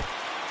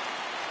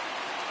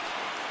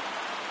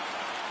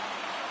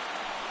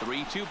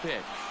 3-2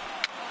 pitch.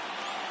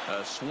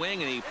 A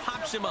swing, and he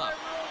pops him up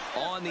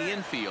on the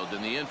infield,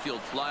 and the infield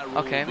fly rule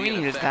Okay, will be we in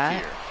needed effect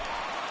that. here.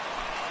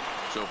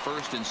 So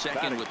first and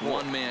second Batting with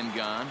fourth. 1 man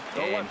gone,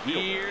 The and left fielder.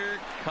 here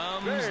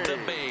comes the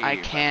Babe. I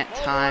can't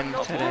time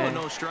Oh, today.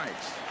 no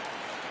strikes.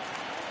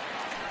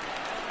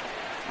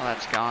 Oh,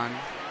 that's gone.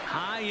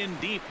 High and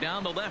deep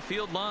down the left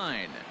field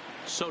line.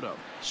 Soto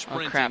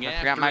sprinting Oh crap, I after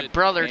forgot my it,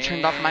 brother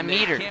turned off my and they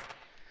meter. can't-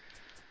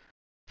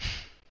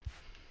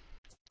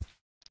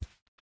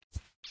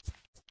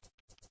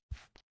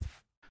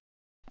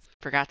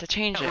 Forgot to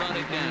change it. Run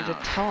it I need to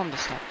down. tell him to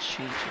stop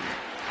changing it.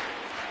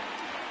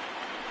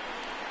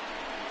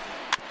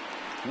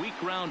 Weak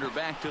grounder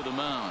back to the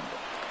mound.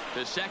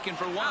 The second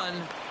for 1.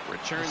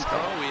 Return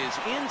throw is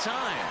in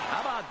time.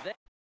 How about that?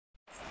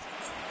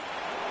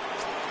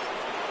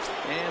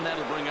 And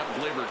that'll bring up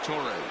Gleyber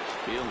Torres.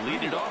 He'll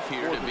lead it off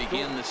here to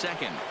begin the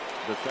second.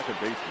 The second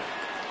baseman.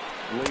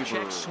 Gleyber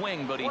Check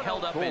swing, but he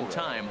held up in Torres.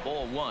 time.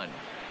 Ball 1.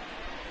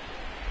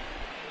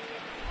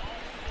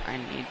 I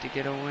need to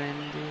get a win,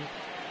 dude.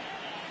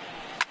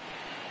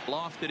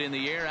 Lofted in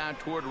the air out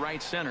toward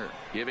right center.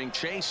 Giving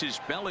chase is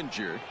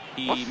Bellinger.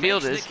 He What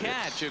field makes is the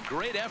catch. this? A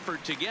great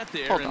effort to get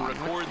there Hold and on,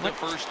 record what- the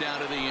first out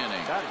of the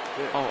inning. That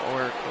is it. Oh,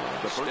 Oracle.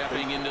 The first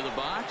Stepping baseman. into the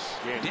box,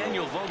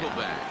 Daniel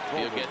Vogelback.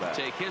 He'll get to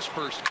take his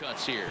first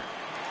cuts here.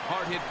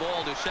 Hard hit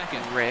ball to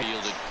second. Rick.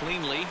 Fielded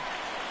cleanly.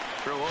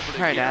 Throw over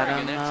to Right at Gehrig, him,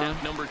 and that's though.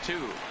 out number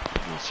 2.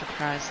 No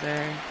surprise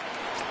there.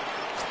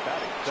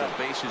 Batting So seventh.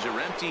 bases are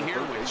empty here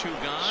with 2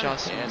 gone.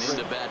 Justin. And in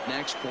the bat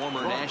next,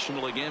 former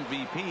National League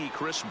MVP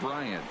Chris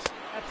Bryant.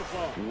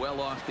 Well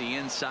off the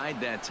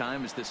inside that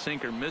time as the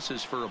sinker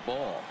misses for a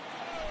ball.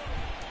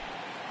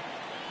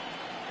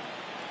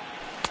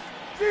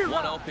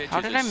 1-0 pitch How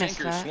as did a I miss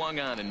sinker that? swung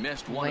on and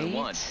missed Late?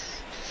 1-1.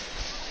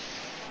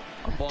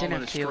 A ball Didn't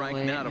and a feel strike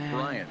late, now to man.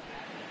 Bryant.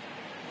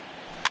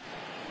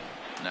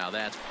 Now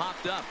that's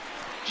popped up.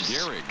 Just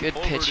Gehrig good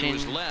over pitching, to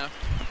his left,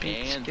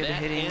 beats and good that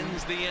hitting.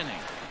 ends the inning.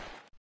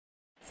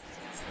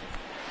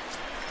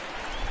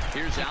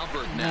 Here's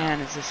Albert now.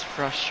 Man, is this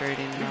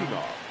frustrating Leading now.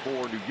 off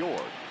for New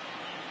York,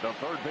 the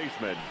third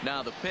baseman,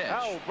 Now the pitch.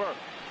 Albert.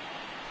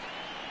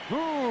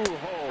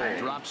 Pujols.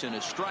 Drops in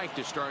a strike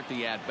to start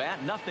the at-bat.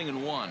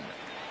 0-1.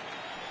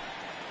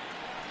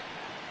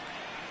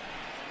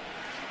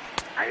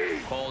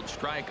 Called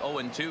strike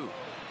 0-2.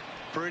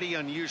 Pretty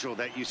unusual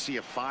that you see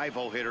a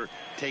 5-0 hitter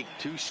take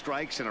 2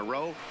 strikes in a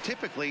row.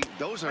 Typically,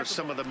 those are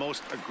some of the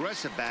most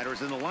aggressive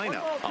batters in the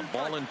lineup. A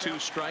ball and 2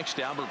 strikes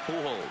to Albert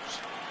Pujols.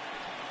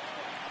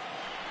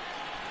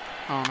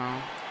 Oh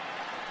no.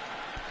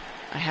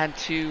 I had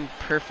 2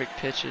 perfect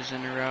pitches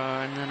in a row,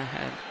 and then I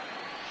had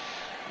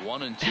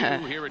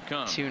 1-2. Here it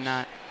comes. 2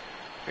 not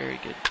very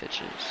good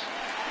pitches.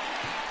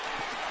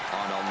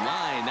 On a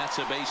line, that's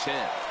a base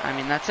hit. I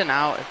mean, that's an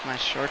out if my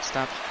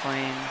shortstop's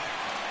playing,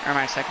 or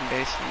my second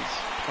baseman's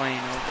playing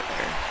over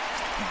there.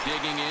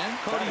 Digging in,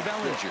 Cody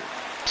Bellinger.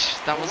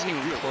 That wasn't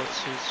even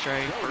close to a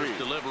strike. First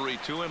delivery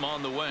to him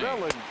on the way.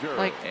 Bellinger.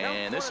 Like,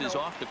 And this is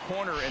off the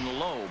corner and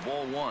low.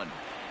 Ball 1.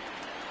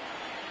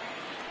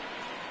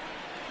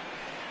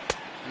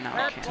 no,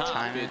 I can't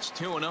time it. It's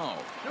 2-0.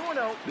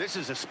 This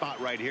is a spot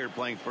right here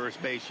playing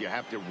first base. You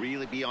have to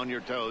really be on your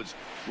toes.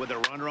 With a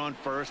runner on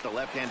first, a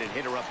left-handed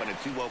hitter up on a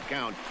 2-0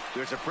 count,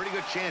 there's a pretty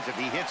good chance if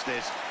he hits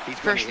this, he's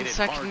going to First hit and it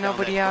second, hard down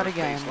nobody that out first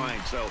again. base line.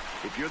 So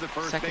if you're the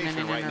first Second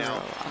baseman inning right in a now,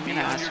 row. I'm be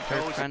gonna on ask your for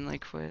a toes. friendly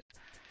quit.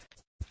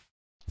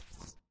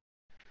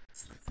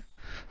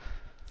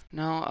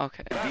 No,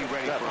 okay. Be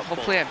ready for a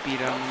Hopefully I beat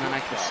him, and then I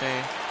can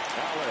say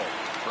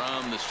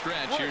From the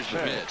stretch, here's the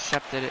pitch.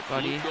 accepted it,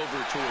 buddy. Looped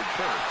over toward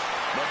first.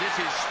 But this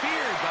is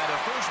speared by the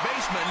first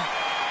baseman.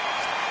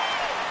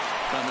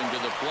 Coming to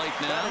the plate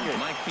now,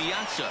 Mike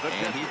Piazza.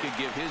 And he could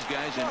give his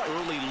guys an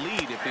early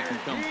lead if he can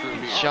come through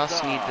here.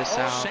 Just need this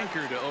out.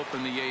 Sinker to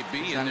open the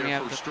AB, Then and we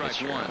have therefore the strike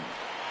pitcher. 1.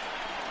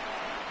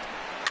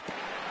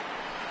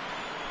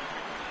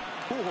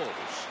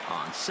 Pujols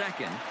on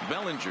second.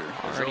 Bellinger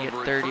is Already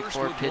over at at first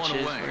 34 with pitches. one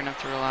We're away. gonna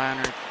have to rely on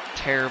our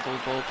terrible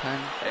bullpen.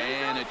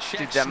 And a check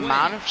Dude, the swing.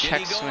 amount of Did check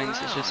he go swings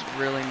is around? just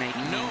really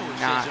making me No,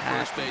 not says the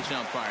first happy. base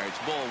umpire. It's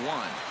ball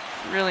 1.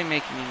 Really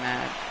making me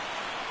mad.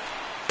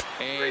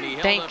 And he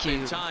held Thank up you.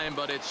 in time,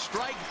 but it's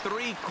strike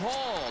 3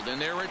 called,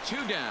 and there are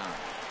 2 down.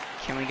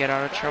 Can we get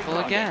out of trouble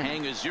On the again?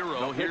 hang of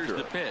 0, here's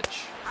the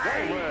pitch.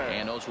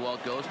 And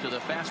Oswalt goes to the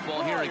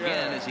fastball here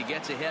again as he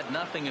gets ahead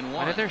 0-1.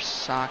 Why do their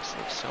socks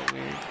look so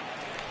weird?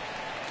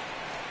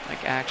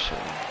 Like, actually.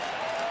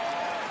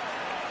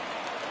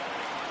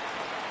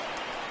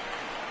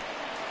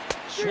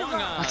 Swung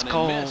on Let's and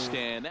go. missed,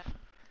 and that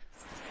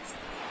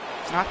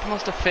Not the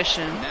most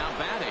efficient now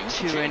batting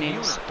 2 Jay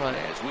innings, Buhner, but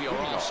as we are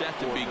all set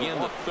to begin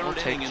the we'll 3rd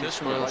take inning in 2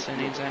 this one. scoreless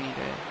innings any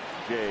day.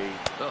 Jay.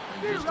 Oh,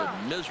 just a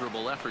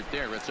miserable effort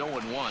there. It's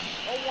 0-1.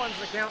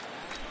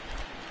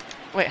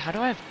 Wait, how do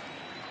I have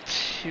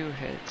 2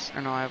 hits?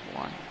 Or no, I have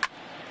 1.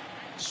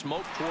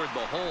 Smoke toward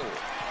the hole.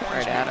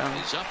 Right at him.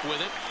 Is up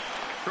with it.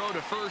 Throw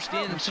to first in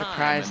I'm time,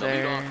 surprised and the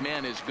there. leadoff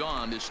man is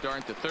gone to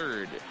start the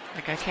 3rd.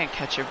 Like, I can't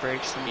catch a break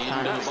Into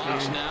sometimes, the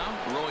box dude. now,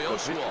 Roy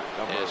Oswalt,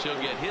 as he'll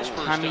get his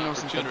first Timing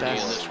wasn't the opportunity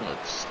in best, this one.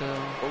 but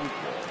still.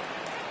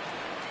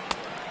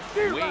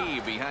 Way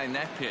behind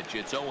that pitch,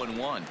 it's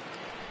 0-1.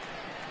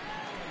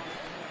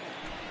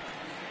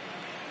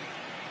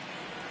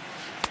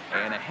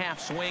 And a half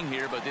swing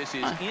here, but this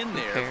is in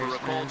there cares, for a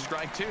called man?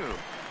 strike 2.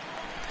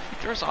 He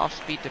throws off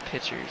speed to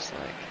pitchers,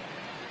 like.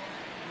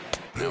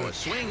 Now a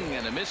swing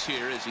and a miss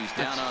here as he's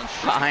down on That's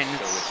strikes. fine.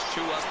 So it's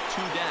 2 up,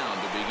 2 down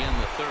to begin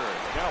the 3rd.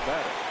 Now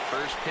batting.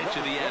 First pitch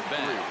of the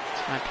at-bat.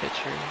 It's my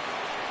pitcher.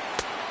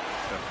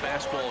 The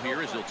fastball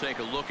here as he'll take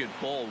a look at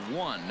ball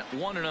 1,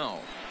 1-0.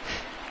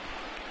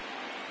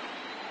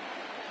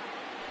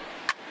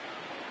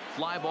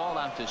 Fly ball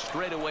out to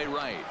straightaway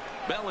right.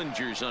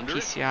 Bellinger's under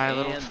PCI a it,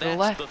 little and to the that's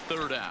left. the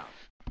 3rd out.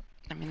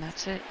 I mean,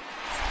 that's it.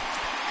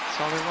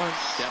 That's all there was.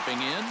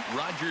 Stepping in,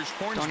 Rogers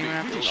Hornsby even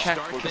have to will check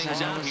start because I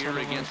things know out this here one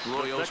against was.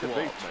 Roy Second Oswalt.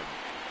 baseman,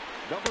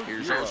 number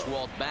Here's 0.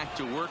 Oswalt back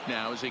to work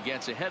now as he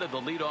gets ahead of the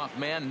leadoff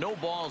man. No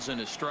balls and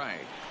a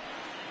strike.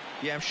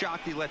 Yeah, I'm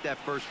shocked he let that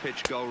first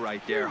pitch go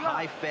right there.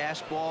 High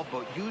fastball,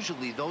 but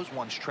usually those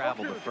ones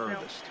travel the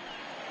furthest.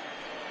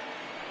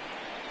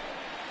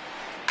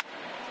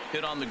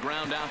 Hit on the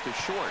ground out to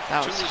short.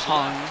 That To was his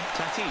hung. left.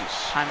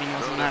 Tatis. Timing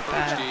wasn't Throw to that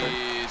first bad,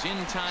 is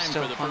in time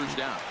still for the hung. first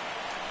out.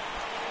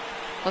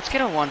 Let's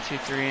get a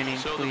 1-2-3 inning,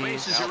 So the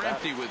please. bases are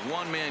empty with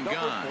 1 man Number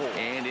gone. 4.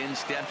 And in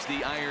steps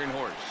the Iron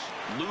Horse,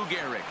 Lou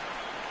Gehrig.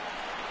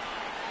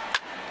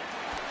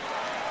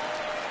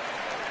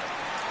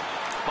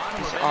 Bottom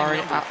He's of inning already.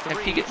 number If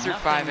he 3, gets through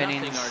 5 nothing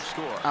innings, our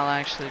score. I'll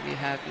actually be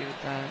happy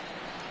with that.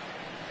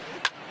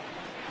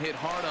 Hit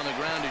hard on the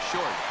ground to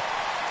short.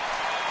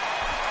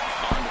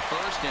 On to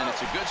first, and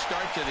it's a good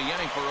start to the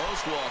inning for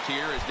Oswalt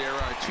here as there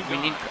are 2 We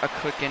gone. need a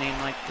quick inning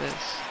like this.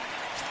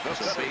 The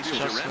bases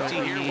Just are what empty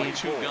we here with need.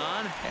 2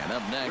 gone. And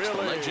up next, the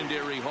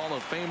legendary Hall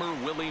of Famer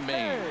Willie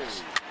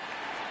Mays.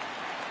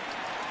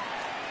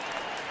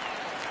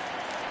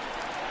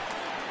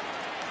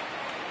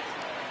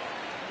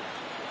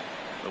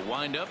 The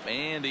windup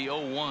and the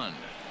 0-1.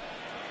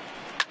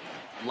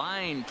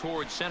 Line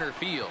towards center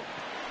field.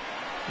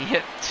 He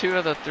hit 2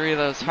 of the 3 of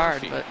those hard,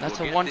 Murphy but that's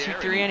will a get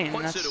 1-2-3 there, and he inning, and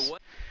puts it that's away.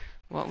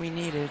 what we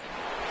needed.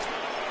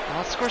 Well,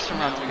 let's score some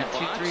runs. We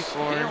got 2, 3,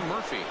 4. Dale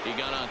Murphy, he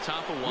got on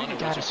top of one. We It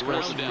gotta was a score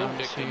ground some down runs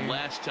picked him here.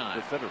 last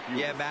time.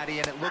 Yeah, Matty,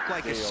 and it looked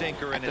like a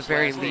sinker in At the his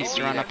very last least,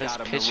 AB run that up his got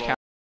him to pitch roll. count.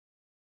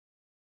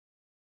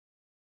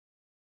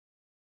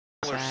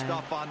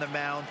 Stuff on the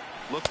mound.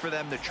 Look for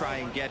them to try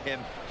and get him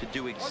to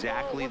do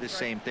exactly the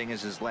same thing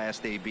as his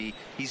last AB.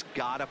 He's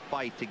got to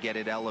fight to get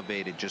it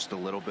elevated just a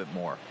little bit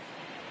more.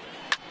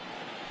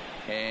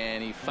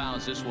 And he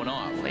fouls this one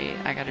off. Late.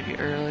 I gotta be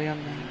early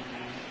on that.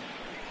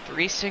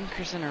 3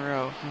 sinkers in a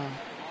row, huh?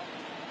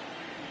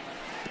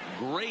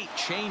 Great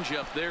change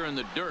up there in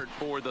the dirt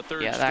for the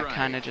third Yeah, that strike.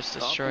 kind of just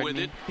destroyed Up with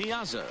me. it,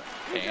 Piazza.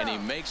 And he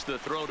makes the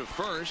throw to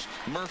first.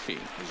 Murphy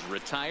is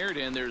retired,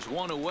 and there's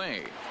one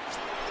away.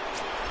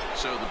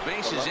 So the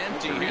base is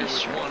empty here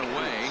with one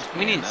away.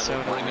 We need And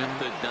that'll Soto, bring man. up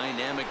the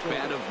dynamic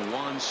bat of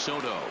Juan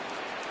Soto.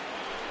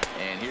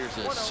 And here's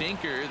a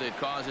sinker that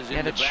causes him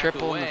Had to a back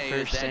triple in the away.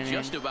 first That inning.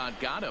 just about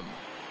got him.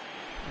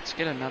 Let's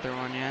get another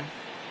one, yeah.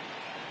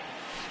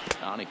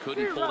 And he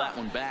couldn't pull that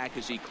one back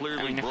as he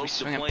clearly I mean, if we broke the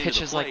swing at plane to the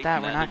pitches like plate, that,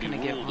 and we're that not would be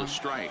gonna get ruled one. a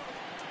strike.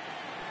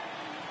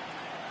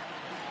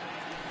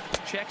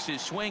 Checks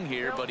his swing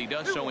here, but he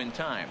does so in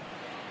time.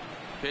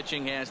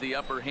 Pitching has the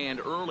upper hand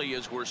early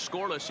as we're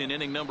scoreless in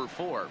inning number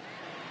 4.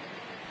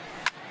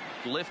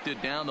 Lifted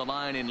down the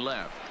line in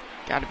left.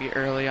 Gotta be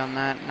early on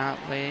that, not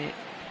late.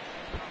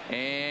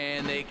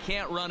 And they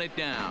can't run it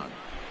down.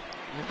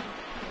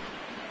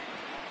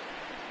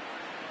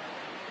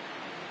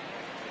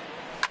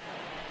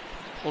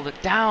 Hold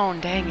it down,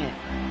 dang it.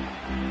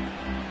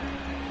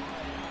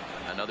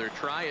 Another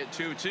try at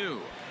 2-2.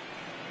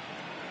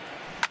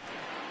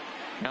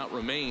 Count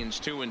remains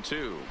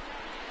 2-2.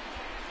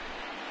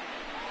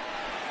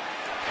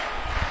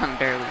 I'm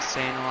barely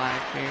staying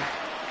alive here.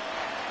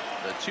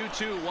 The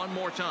 2-2 one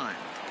more time.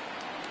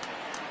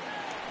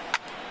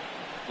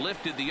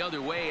 Lifted the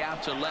other way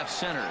out to left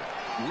center.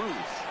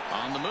 Ruth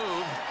on the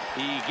move.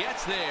 He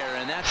gets there,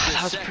 and that's the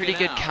That was second pretty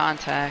good out.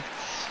 contact.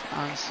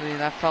 Honestly,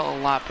 that felt a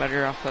lot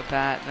better off the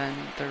bat than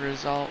the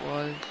result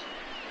was.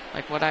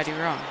 Like, what'd I do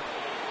wrong?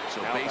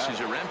 So bases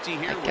are empty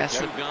here with guess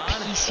two the gone.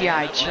 PCI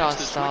And that lets the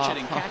just switch off.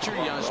 hitting catcher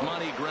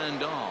Yasmani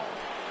Grandal.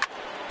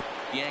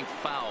 Yank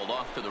fouled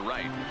off to the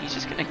right. He's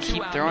just gonna Two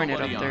keep out, throwing it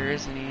nobody up on. there,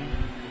 isn't he?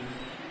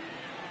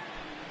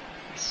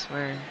 I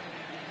swear.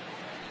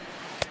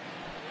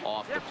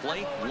 Off the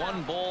plate,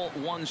 1 ball,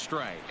 1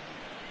 strike.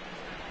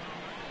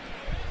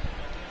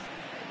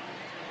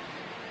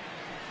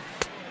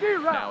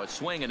 Now it's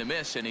swing and a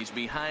miss, and he's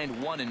behind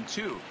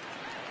 1-2.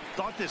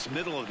 Thought this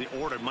middle of the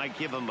order might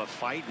give him a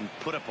fight and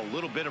put up a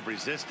little bit of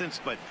resistance,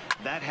 but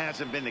that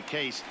hasn't been the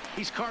case.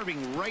 He's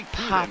carving right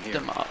through Popped them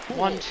him here. up.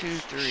 1, 2,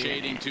 3.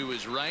 Shading to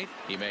his right,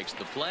 he makes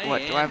the play. What,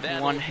 do I and have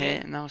that'll 1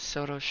 hit and that was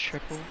Soto's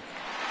triple?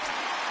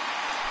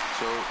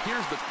 So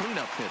here's the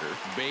cleanup hitter,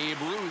 Babe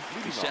Ruth,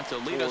 who's set to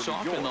lead us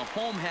off in the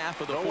home half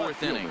of the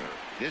 4th inning.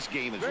 This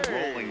game is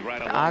rolling right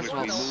The along as we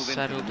Oswald's move into the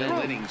settled middle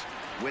in innings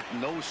with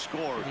no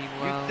score. pretty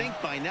well. You'd think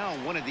by now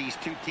one of these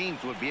two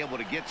teams would be able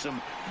to get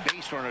some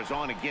base runners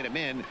on and get them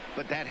in,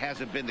 but that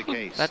hasn't been the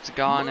case. That's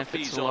gone if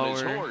Murphy's it's on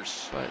his lower,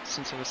 horse. but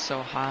since it was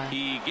so high.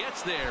 He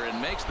gets there and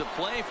makes the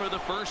play for the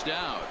first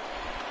out.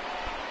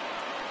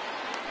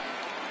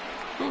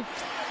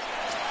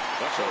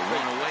 So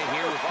run away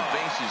here with the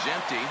bases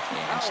empty,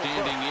 and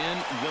standing in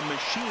the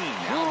machine,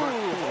 Albert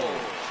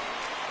Pujols.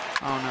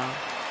 Oh no.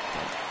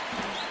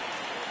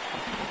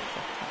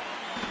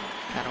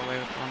 Got away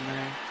with one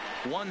there.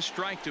 1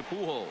 strike to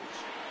Pujols.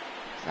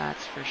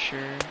 That's for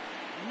sure.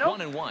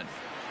 1-1.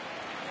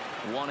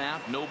 1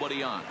 out,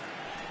 nobody on.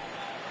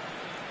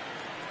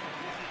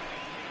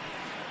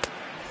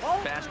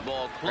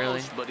 Fastball close,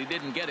 Really? but he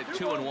didn't get it.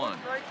 2-1.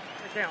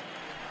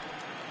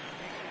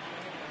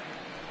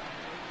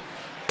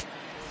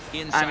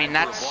 Inside I mean, for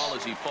that's- a ball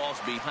as he falls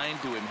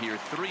behind to him here.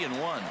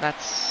 3-1.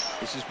 That's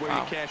This is where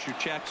wow. you cash your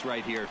checks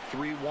right here.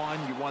 3-1.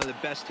 You're one of the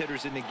best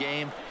hitters in the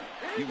game.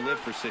 You live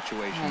for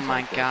situations. Oh my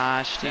like this.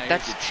 gosh, dude, Now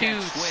that's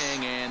here's the 2 check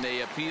swing, and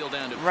they appeal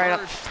down to right up,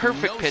 first.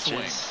 perfect No pitches,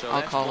 swing, so I'll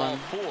that's call ball them.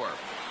 4.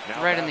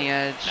 right in the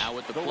edge. Now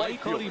with the plate,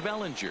 Cody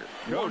Bellinger.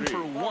 1 for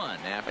 1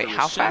 after Wait, his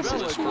how fast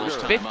single is his it? first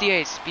time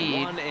 58 up.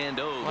 speed. 1-0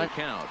 the What?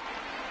 count.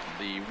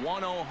 The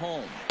 1-0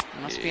 home.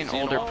 It must be an is in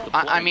older. off the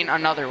I plate. mean,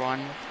 another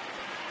one.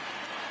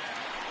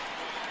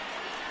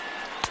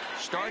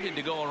 Started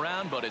to go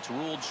around, but it's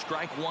ruled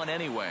strike 1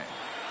 anyway.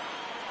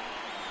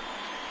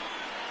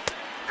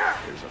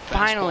 There's a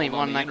Finally fastball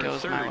one on the that inner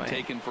goes my third, way.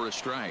 taken for a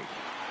strike.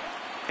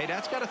 Hey,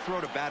 that's got to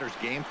throw the batter's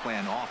game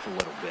plan off a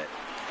little bit.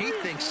 He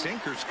thinks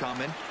sinker's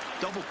coming.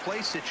 Double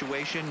play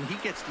situation. He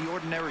gets the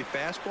ordinary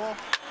fastball.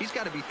 He's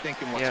got to be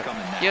thinking what's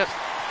coming next. Yep.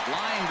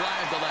 Line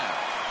drive to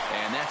left.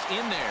 And that's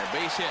in there.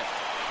 Base hit.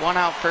 1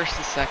 out, first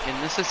and second.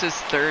 This is his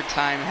 3rd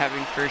time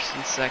having first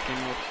and second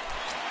with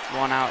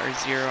 1 out or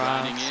 0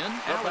 Sliding outs. in,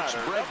 Alex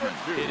Bregman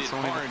hit it It's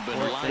only the hard, but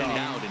 4th lined inning.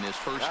 out in his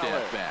first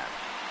at bat.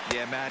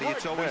 Yeah, Matty,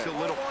 it's always a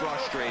little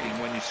frustrating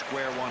when you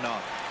square one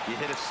up. You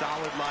hit a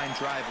solid line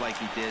drive like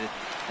he did,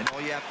 and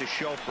all you have to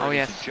show for it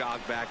is to jog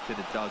back to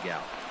the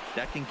dugout.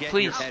 That can get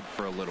in your head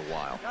for a little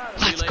while.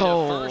 Let's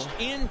go.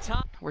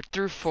 We're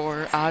through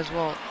 4.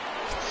 Oswalt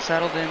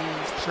settled in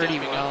pretty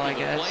well, I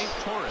guess.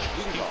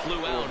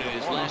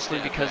 Mostly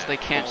because they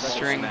can't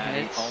string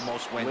hits.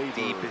 Almost went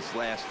deep his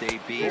last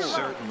AB.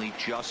 Certainly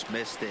just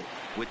missed it.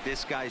 With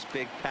this guy's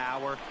big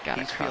power,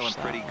 he's feeling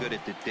pretty good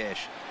at the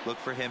dish. Look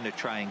for him to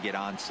try and get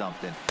on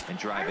something and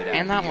drive it out.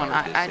 And that one,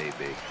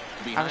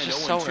 I was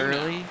just so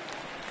early.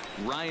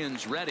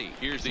 Ryan's ready.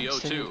 Here's the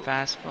 0-2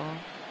 fastball.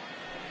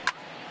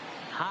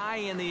 High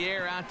in the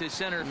air out to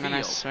center field. And then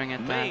I swing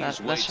at that.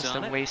 That's just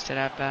a wasted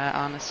at bat,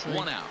 honestly.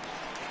 1 out.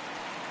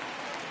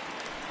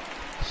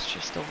 It's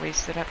just a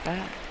wasted at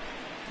bat.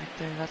 Right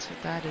there, that's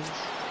what that is.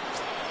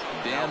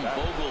 Dan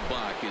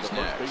Vogelbach is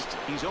next.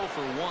 He's 0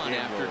 for 1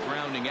 after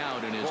grounding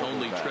out in his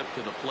only trip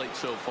to the plate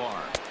so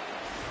far.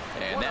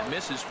 And that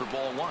misses for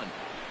ball 1.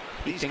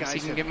 He thinks he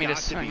can get me to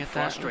swing at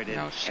that with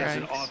no strikes. As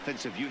an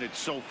offensive unit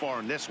so far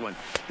in this one,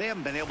 they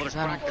haven't been able to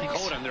crack the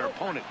code on their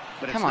opponent.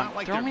 But it's not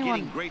like they're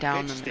getting great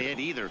pitches to hit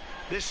either.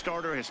 This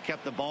starter has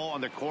kept the ball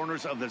on the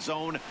corners of the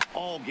zone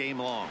all game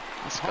long.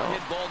 Let's go.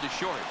 Hit ball to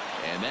short,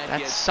 and that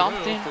That's gets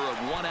something for a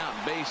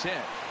 1-out base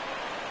hit.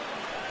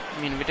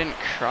 I mean, we didn't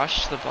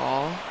crush the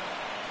ball.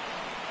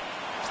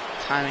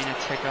 Timing a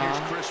tick off.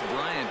 Here's Chris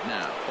Bryant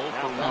now. 0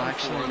 for 1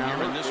 actually, for him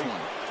here in this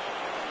one.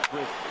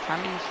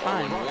 Timing's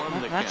fine.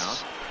 That's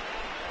count.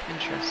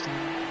 interesting.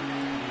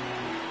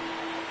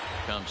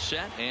 Comes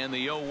set and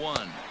the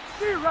 0-1.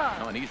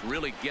 Oh, and he's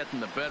really getting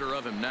the better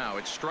of him now.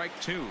 It's strike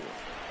 2.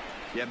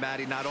 Yeah,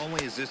 Matty, not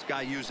only is this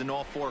guy using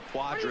all 4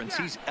 quadrants,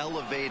 he's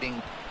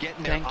elevating,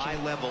 getting their eye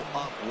level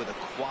up with a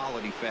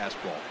quality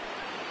fastball.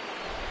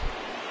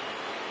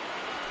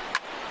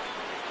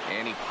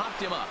 And he popped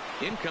him up.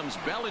 In comes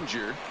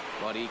Bellinger,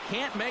 but he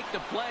can't make the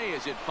play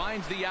as it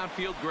finds the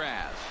outfield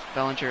grass.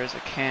 Bellinger is a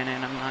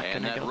cannon. I'm not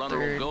going to go third. And that runner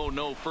will go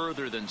no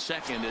further than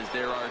second as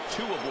there are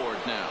 2 aboard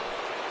now.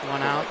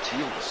 1 out.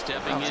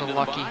 Stepping that was into a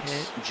lucky the box,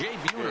 hit. Jay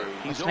Buhner.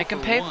 He's 0 make him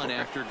for pay 1 for it.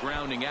 after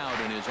grounding out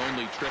in his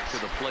only trip to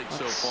the plate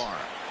so far.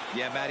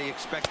 Yeah, Matty,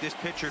 expect this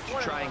pitcher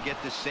to try and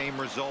get the same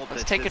result.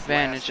 Let's take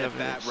advantage of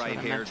it. Right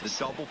here, the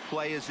double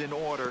play is in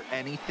order.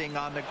 Anything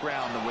on the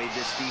ground, the way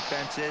this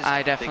defense is,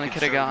 I definitely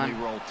could have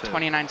gone. Roll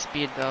 29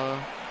 speed though.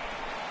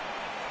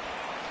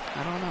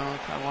 I don't know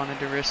if I wanted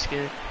to risk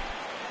it.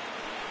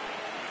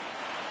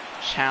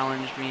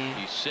 Challenge me.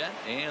 He's set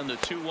and the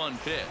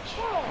 2-1 pitch.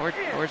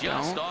 Or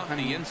just don't. off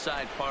the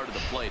inside part of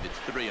the plate. It's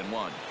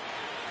 3-1.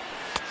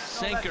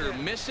 Sinker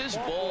misses,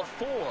 ball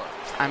 4.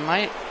 I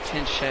might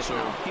pinch hit so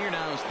now. Here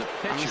now is the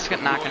pitcher. I'm just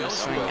not going to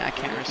swing. I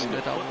can't risk the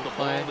double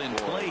play.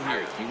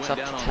 Here. He went It's up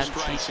down to on 10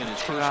 strikes in his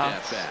two first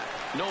outs.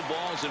 at-bat. No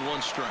balls and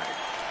 1 strike.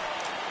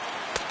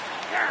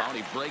 Well,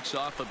 he breaks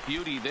off a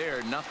beauty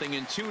there.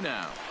 0-2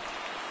 now.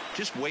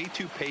 Just way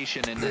too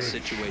patient in this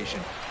situation.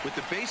 With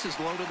the bases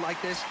loaded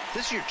like this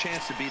is your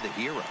chance to be the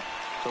hero.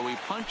 So he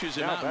punches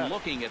him out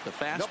looking at the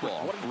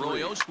fastball.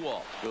 Roy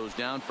Oswalt goes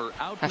down for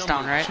out That's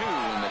number down, right? 2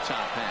 in the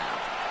top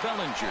half.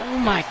 Bellinger. Oh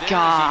my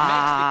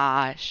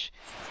gosh.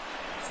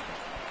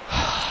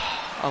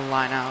 A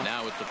line out.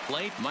 Now at the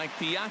plate, Mike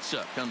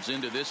Piazza comes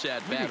into this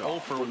at-bat 0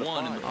 for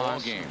 1 in the ball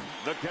game.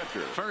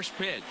 First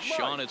pitch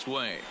on its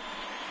way.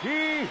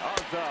 And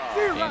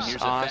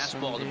here's a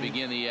fastball to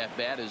begin the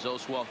at-bat as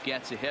Oswalt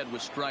gets ahead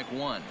with strike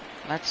 1.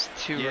 That's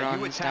 2 Yeah, runs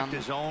you attack down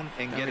the zone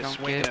and get a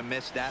swing and a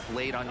miss that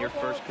late on your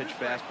first pitch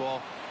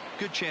fastball.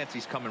 Good chance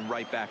he's coming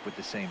right back with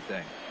the same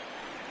thing.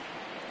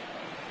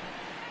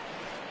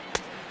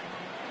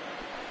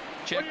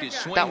 Checked his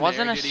swing. That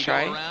wasn't there. a Did he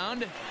strike. go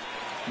around?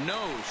 No,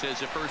 says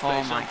the first Oh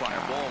base my umpire.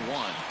 gosh. Ball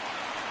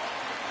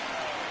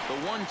 1. The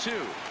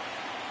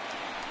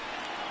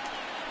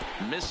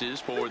 1-2. Misses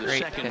for the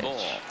Great second pitch.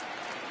 ball.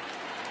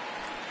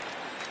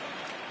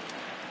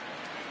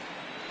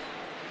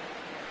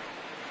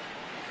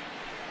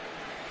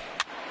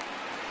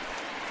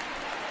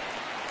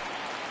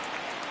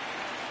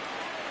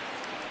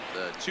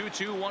 The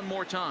 2-2 one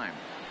more time.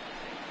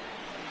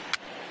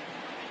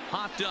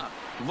 Popped up.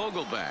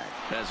 Vogelbach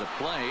has a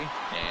play,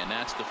 and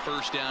that's the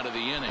first out of the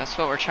inning. That's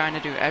what we're trying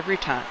to do every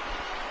time.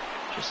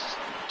 Just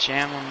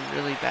jam them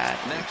really bad.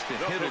 Next to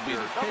hit will be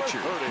the pitcher,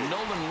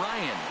 Nolan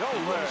Ryan,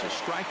 who was a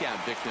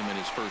strikeout victim in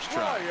his first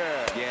try.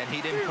 Yeah, and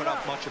he didn't put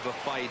up much of a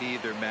fight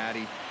either,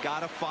 Matty.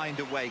 Gotta find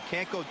a way.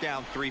 Can't go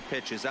down 3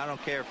 pitches. I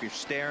don't care if you're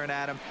staring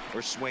at him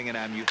or swinging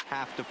at him. You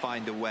have to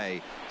find a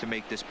way to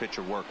make this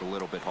pitcher work a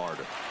little bit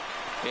harder.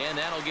 And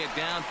that'll get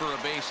down for a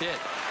base hit.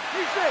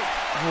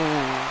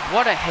 Ooh,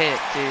 what a hit,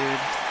 dude.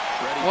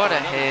 Ready what for a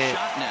another hit.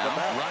 shot now.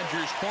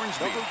 Rogers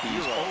Hornsby.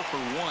 He's 0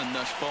 for 1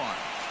 thus far.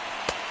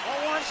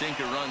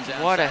 Sinker runs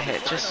out. What a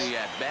hit. Just the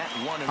at bat,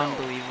 1-0.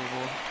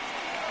 unbelievable.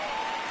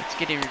 It's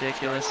getting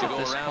ridiculous at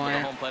this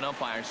point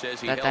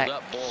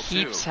that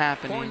keeps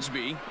happening.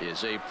 Hornsby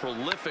is a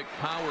prolific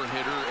power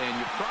hitter, and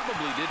you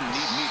probably didn't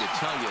need me to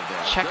tell you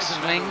that. Check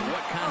Doesn't swing. matter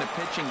what kind of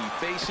pitching he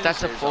faces, If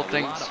that's a there's full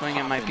thing lot of swing, it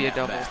pop might in be a that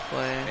double bat.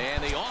 play.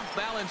 And the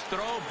off-balance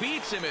throw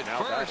beats him at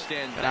first,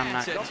 and But I'm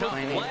that's not a tough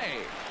complaining. play.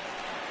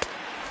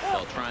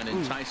 They'll try and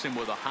entice him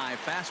with a high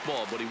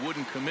fastball, but he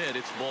wouldn't commit.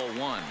 It's ball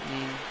one.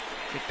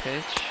 Good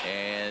pitch.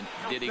 And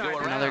did he go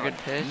around? Another good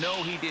pitch. No,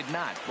 he did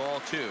not.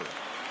 Ball two.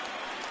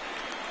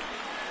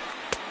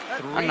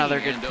 Another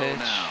good pitch.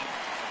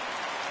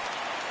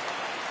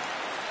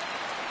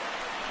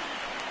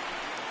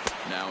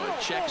 Now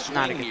a check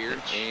swing here,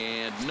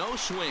 and no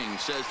swing,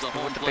 says the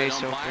home plate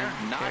umpire.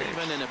 Not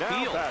even an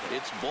appeal.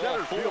 It's ball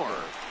four.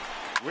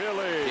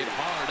 Really hit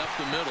hard up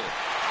the middle.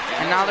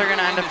 And now they're going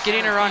to end up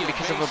getting a run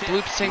because of a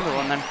bloop single,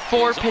 and then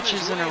 4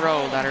 pitches in a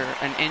row that are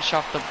an inch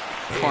off the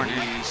corner.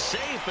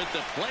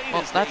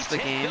 Well, that's the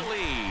game.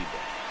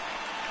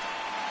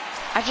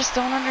 I just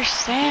don't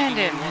understand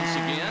it,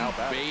 man.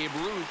 Babe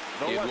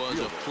Ruth, it was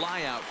a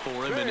flyout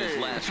for him in his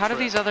last How do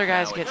these other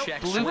guys get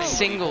check bloop swing.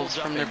 singles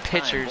from their Pulls up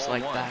in pitchers time,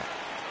 like ball that?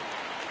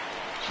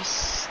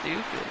 Just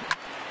stupid.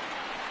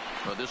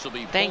 Well, this will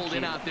be Thank pulled you.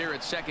 in out there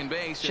at second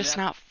base. It's just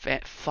not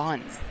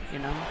fun, you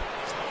know?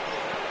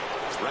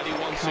 Ready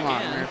once Come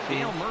again, on, Murphy.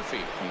 Dale Murphy.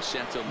 He's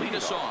set to lead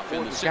us off in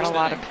the He's sixth got a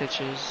lot of inning.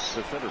 pitches.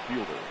 the center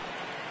fielder,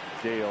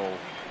 Dale.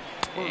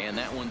 And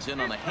that one's in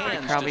on the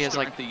hands. He probably to has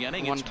like start the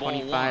inning. It's ball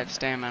 125 one.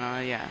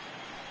 stamina, yeah.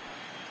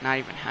 Not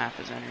even half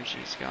his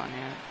energy's gone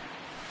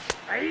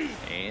yet.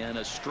 And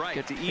a strike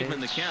Good to pitch. even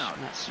the count.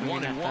 Not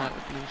swinging at 1-1. that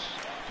with no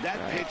That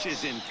strikes. pitch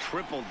is in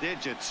triple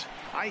digits.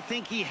 I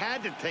think he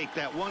had to take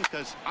that one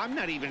because I'm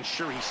not even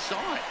sure he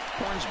saw it.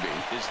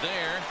 Hornsby is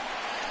there.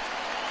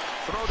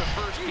 Throw to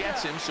first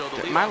gets him, so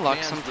the My leadoff luck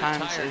man's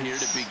sometimes retired here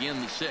is- to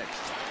begin the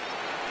sixth.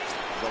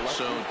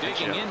 So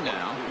digging in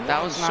now.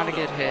 That was not a Soto,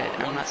 good hit.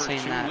 I'm 1 not for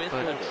saying 2 that, with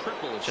but a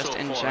triple just so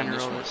in far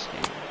general one. this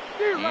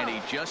game. And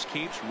he just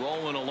keeps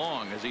rolling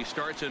along as he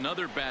starts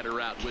another batter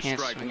out with Can't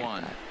strike swing at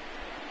one. that.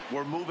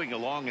 We're moving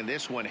along in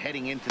this one,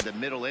 heading into the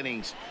middle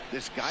innings.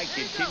 This guy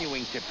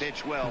continuing to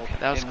pitch well. Okay,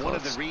 that was and one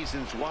of close. the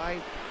reasons why,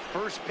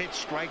 first pitch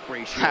strike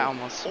ratio I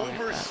almost swung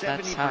at over that.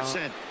 That's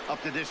 70%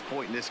 up to this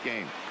point in this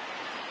game.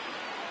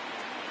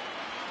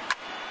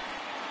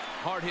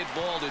 Hard hit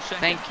ball to second.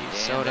 Thank you, And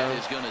Soto. that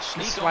is gonna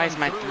sneak This is why he's on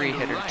my through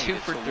 3-hitter. into right. 2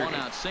 for It's a 3.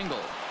 one-out single.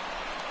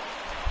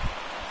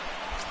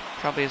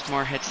 Probably has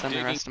more hits than the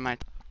Digging rest of my...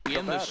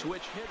 In the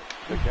switch hit.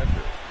 The catcher,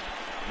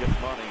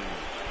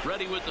 Yasmani.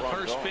 Ready with the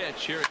first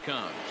pitch. Here it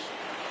comes.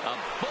 A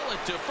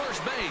bullet to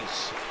first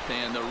base.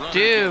 And the runner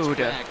Dude,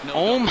 gets back. No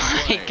oh double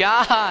my play.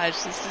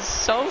 gosh, this is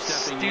so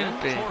Stepping in,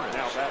 stupid. Torres.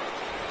 Now batting.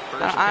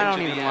 First I pitch don't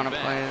of even the want to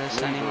at-bat. play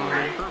this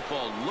anymore.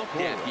 Curveball looked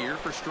at here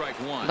for strike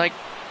one. Like,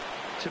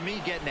 To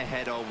me, getting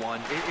ahead 0-1,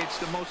 it's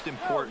the most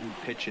important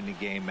pitch in the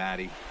game,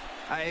 Matty.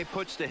 It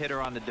puts the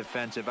hitter on the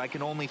defensive. I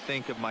can only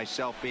think of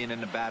myself being in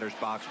the batter's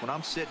box. When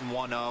I'm sitting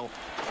 1-0,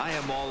 I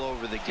am all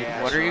over the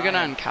gas. what are you so going to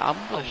I have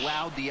accomplish?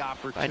 allowed the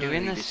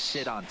opportunity to this?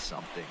 sit on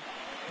something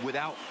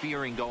without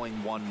fearing going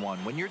 1-1.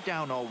 When you're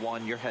down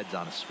 0-1, your head's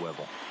on a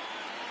swivel.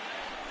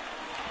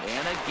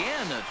 And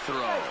again a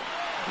throw.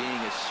 Being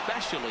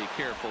especially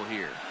careful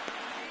here.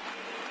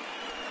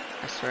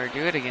 I swear,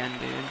 do it again,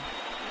 dude.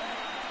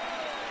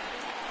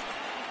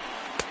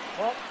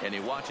 And he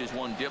watches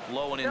one dip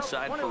low and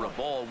inside for a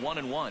ball.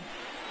 1-1. On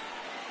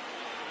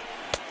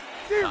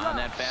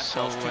that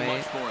fastball's too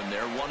much for him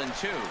there.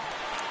 1-2.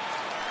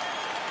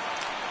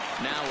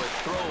 Now a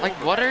throw. Like,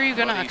 over, what are you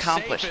going but to he's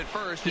accomplish? safe at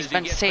first He's as he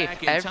been gets safe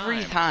back in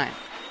every time.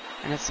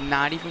 And it's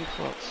not even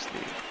close,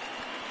 dude.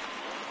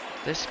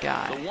 This The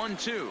guy.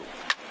 1-2.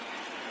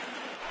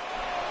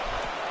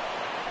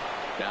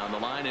 Down the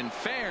line and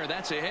fair.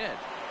 That's a hit.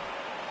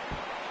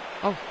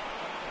 Oh.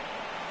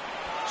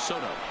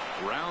 Soto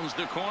rounds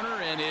the corner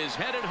and is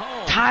headed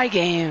home. Tie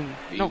game.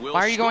 He No, will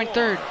why are you going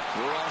score. third?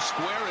 We're all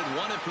square at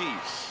 1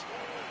 apiece.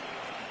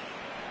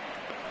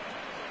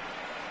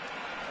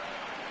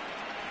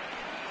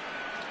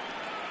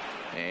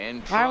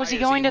 And Why was he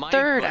try as going to might,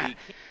 third? but he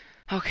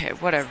Okay,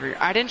 whatever.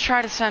 I didn't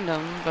try to send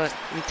him, but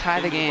we tie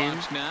the into game.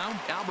 box now,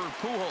 Albert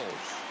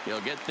Pujols.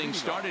 He'll get things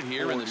started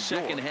here in the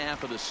second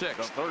half of the The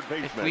sixth. third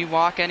baseman. If we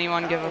walk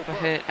anyone, give up a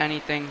hit,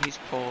 anything, he's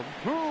pulled.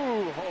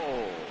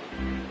 Pujols.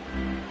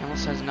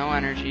 Almost has no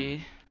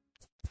energy.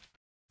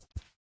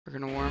 We're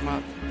gonna warm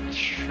up,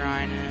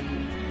 shrine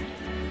in,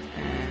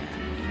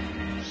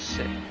 and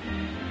sit.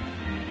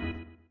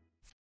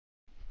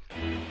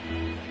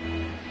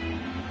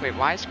 Wait,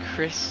 why is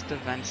Chris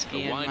Stavensky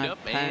The in my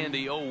windup pen? and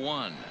the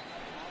 0-1.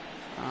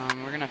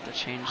 We're gonna have to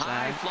change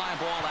High that. fly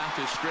ball out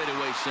to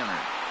straightaway center.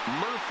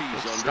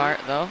 Murphy's Good under. start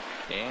though.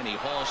 And he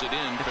hauls it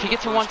in. If for he the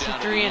gets a first 1, 2, down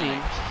of 3 the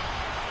innings,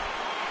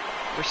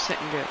 we're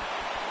sitting good.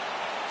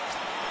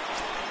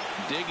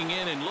 Digging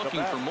in and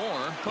looking for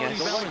more.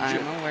 Yes, I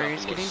know where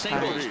he's getting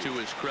singles tired. to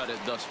his credit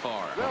thus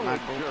far. But my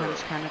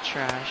bullpen's kind of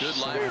trash. Good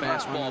live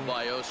fastball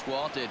by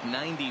Oswalt at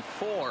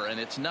 94, and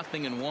it's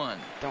 0-1.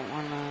 Don't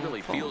want to.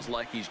 Really feels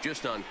like he's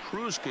just on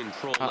cruise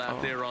control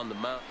out there on the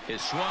mound.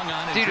 Is swung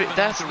on and dude, driven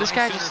this right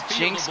guy center just field.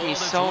 jinxed The me ball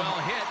so.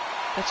 well hit.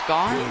 That's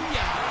gone.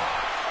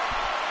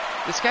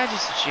 Booyah! This guy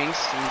just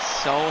jinxed me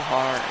so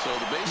hard. So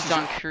the bases He's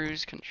on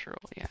cruise control.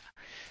 Yeah.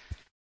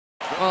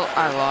 Well,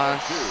 I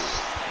lost.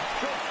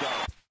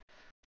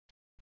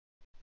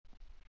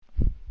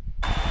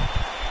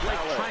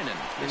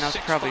 And that's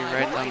probably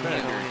right down the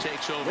middle.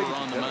 Takes over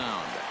on the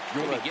mound.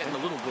 Maybe getting a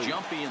little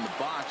jumpy in the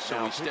box,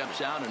 so he steps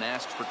out and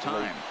asks for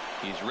time.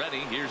 He's ready.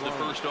 Here's the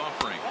first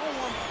offering.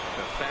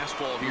 The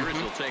fastball here as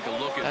he'll take a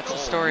look at. That's the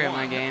story of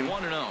my game.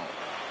 1-0.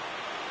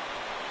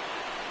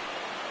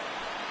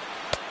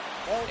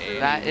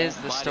 That is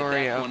the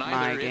story of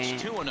my game.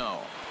 2-0.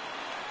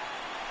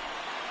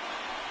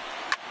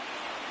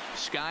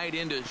 Skied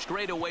into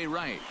straightaway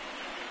right.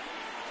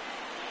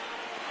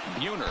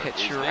 Buhner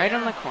Pitch is right there,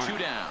 on the corner. 2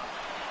 down.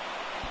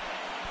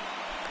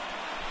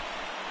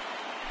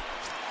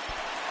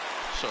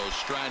 So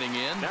striding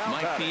in,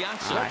 Mike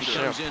Piazza I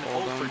should have goes in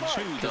pulled 0 him for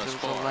 2 because thus it was a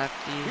far.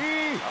 lefty.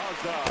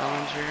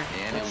 Bellinger.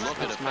 And he'll look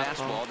at a That's my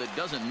fastball fault. that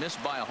doesn't miss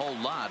by a whole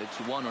lot. It's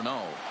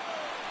 1-0.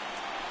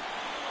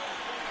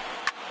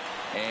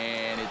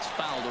 And it's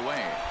fouled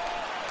away.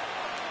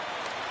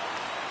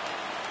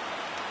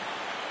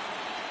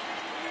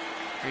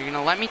 Are you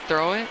gonna let me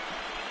throw it?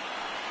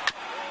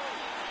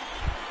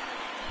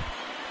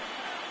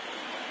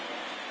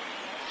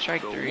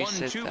 Strike The 3,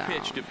 sit 1-2 down.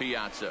 pitch to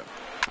Piazza.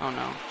 Oh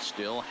no.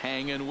 Still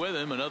hanging with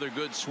him. Another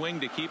good swing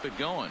to keep it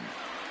going.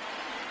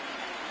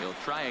 He'll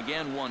try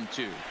again.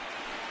 1-2.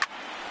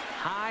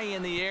 High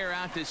in the air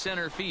out to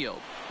center field.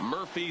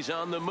 Murphy's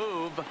on the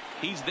move.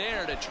 He's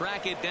there to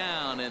track it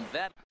down, and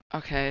that.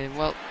 Okay,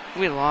 well,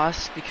 we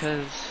lost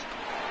because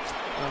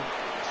of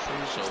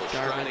So some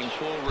striding garbage.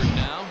 forward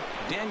now,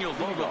 Daniel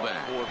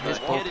Vogelback. His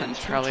Hit in bullpen's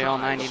 2 probably all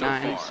tries so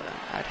 99, far. so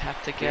I'd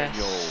have to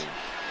guess.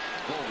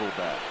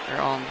 Vogelback.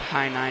 They're all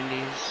high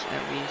 90s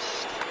at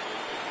least.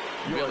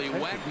 Billy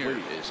Wagner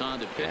is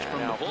on to pitch from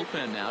the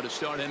bullpen now to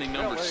start inning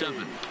number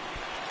 7.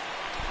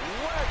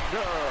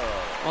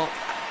 Well,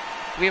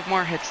 we have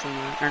more hits than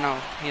that. Or no,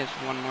 he has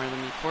one more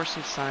than me. Force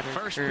and slider.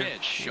 First curve,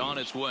 pitch change. on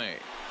its way.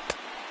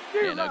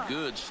 And a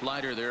good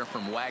slider there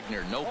from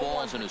Wagner. No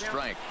balls and a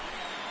strike.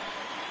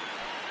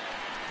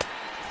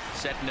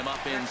 Setting him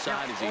up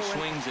inside as he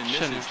swings and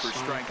misses for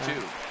strike 2.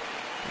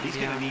 He's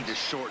going to need to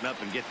shorten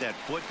up and get that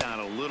foot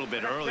down a little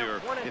bit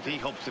earlier if he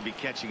hopes to be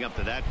catching up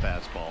to that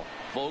fastball.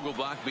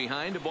 Vogelbach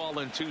behind, a ball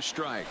and 2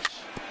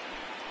 strikes.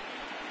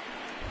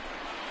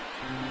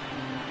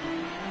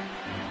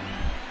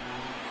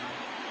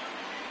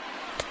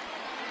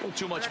 A little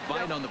too much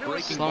bite on the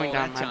breaking Slowing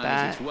ball down that my time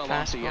bat. as it's well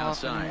off the Fastball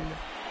outside.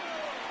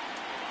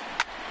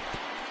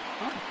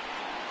 Oh.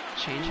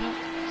 Change up.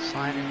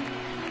 Slider.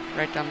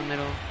 Right down the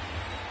middle.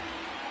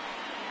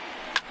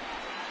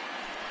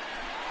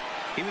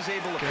 He was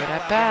able to Good foul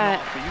at out bat.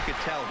 enough, but you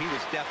could tell he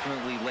was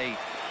definitely late.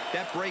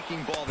 That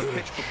breaking ball, the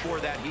pitch before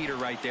that heater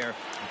right there,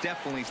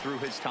 definitely threw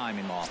his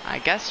timing off. I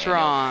guess And he'll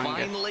wrong.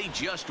 finally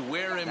just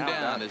wear him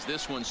down as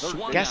this one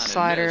swung Guess on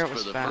slider, and it missed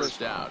was for the first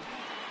fastball. out.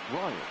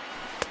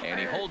 And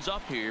he holds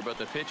up here, but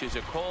the pitch is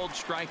a called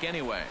strike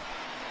anyway.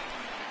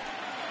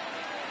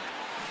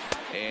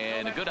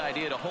 And a good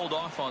idea to hold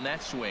off on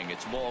that swing.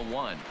 It's ball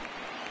 1.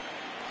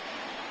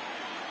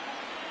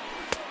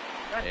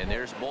 And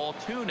there's ball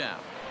 2 now.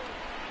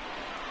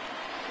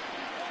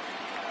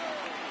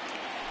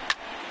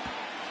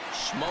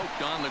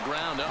 Smoked on the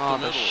ground up Oh,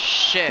 the the middle.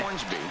 shit.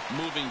 Hornsby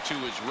moving to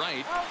his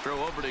right.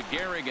 Throw over to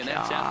Gehrig, and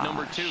that's out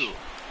number 2.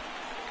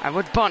 I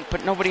would bunt,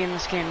 but nobody in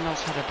this game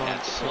knows how to bunt.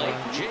 At the So, plate,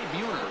 Jay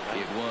Buhner.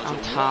 It was on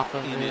a top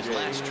walk of in his it,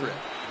 last too. trip.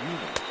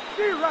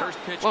 First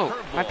pitch Whoa,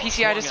 curveball my PCI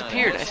swung on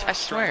disappeared. and I strike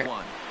swear.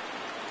 1.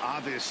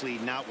 Obviously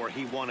not where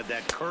he wanted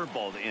that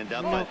curveball to end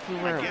up, No but clue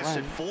where I it guess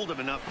it went. fooled him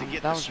enough to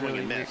get that the was swing really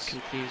and weird, miss.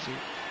 confusing.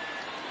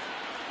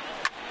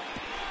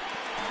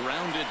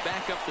 Grounded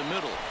back up the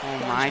middle. Oh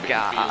my Hornsby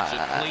gosh.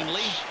 fields it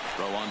cleanly.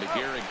 Throw on to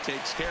Gehrig,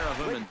 takes care of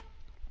him. And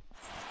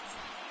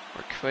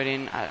We're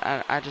quitting.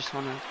 I just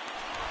want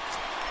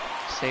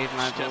to save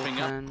my Stepping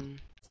up. bullpen.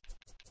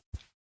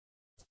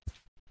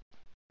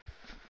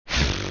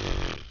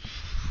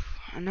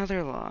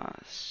 Another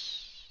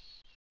loss.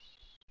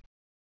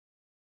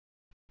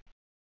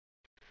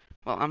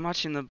 Well, I'm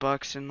watching the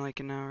Bucks in like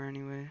an hour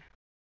anyway.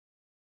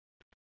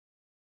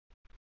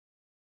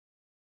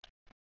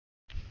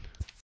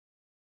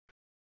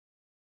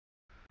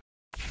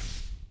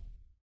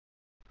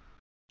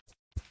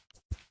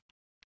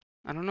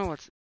 I don't know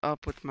what's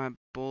up with my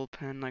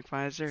bullpen. Like,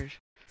 why is there...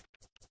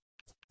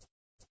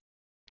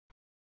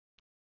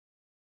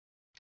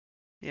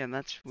 Yeah,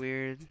 that's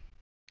weird.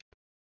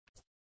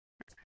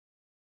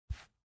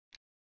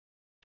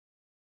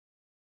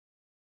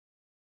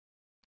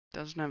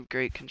 Doesn't have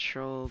great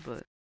control,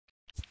 but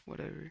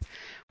whatever.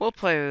 We'll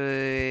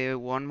play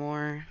one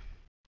more.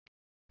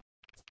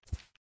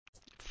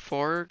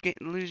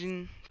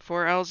 losing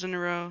 4 L's in a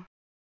row.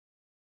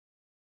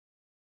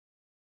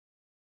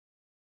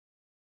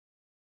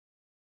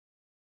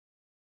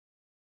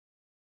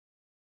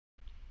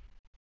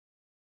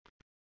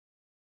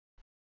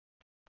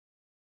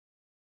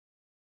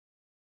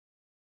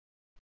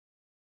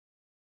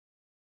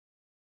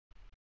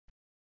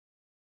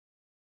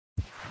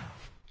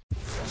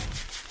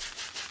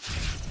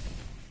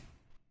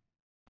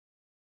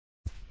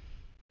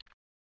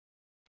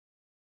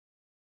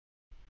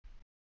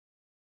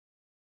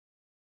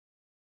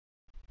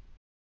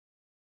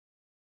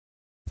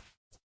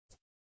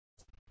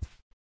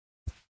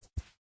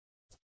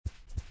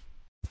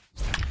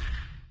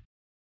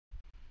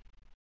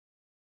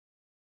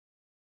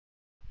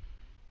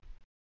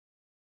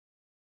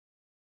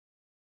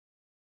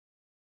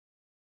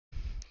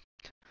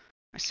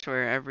 I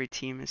swear every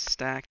team is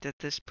stacked at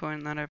this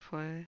point that I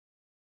play.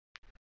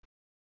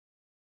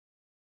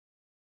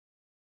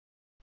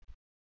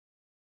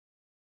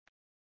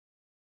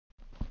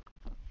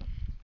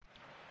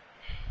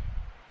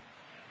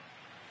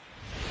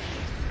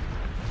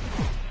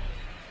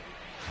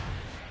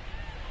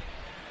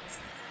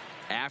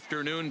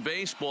 Afternoon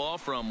baseball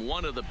from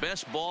one of the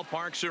best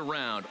ballparks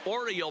around,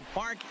 Oriole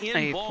Park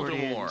in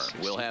Baltimore.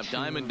 We'll have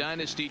Diamond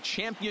Dynasty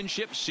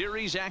Championship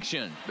Series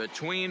action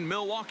between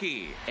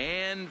Milwaukee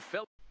and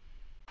Philadelphia.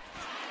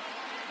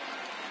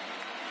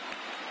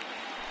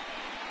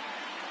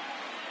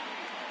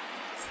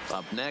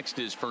 Up next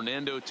is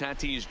Fernando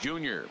Tatis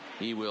Jr.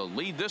 He will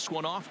lead this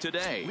one off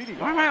today.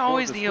 Why am I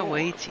always the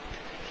away team?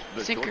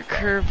 Sinker,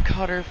 curve,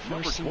 cutter,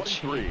 force, and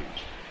change.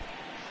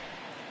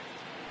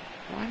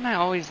 Why am I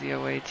always the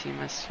away team,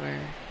 I swear?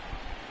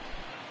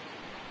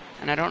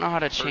 And I don't know how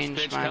to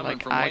change my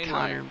like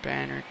icon or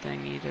banner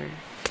thing either.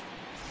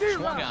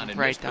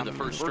 Right down the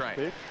first strike.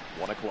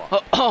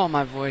 Oh,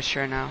 my voice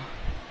right now.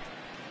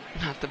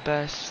 Not the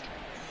best.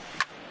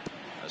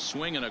 A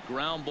swing and a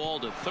ground ball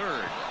to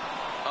third.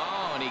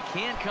 Oh, and he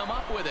can't come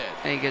up with it.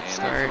 Hey, good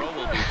start. The throw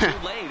will be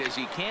too late as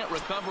he can't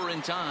recover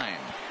in time.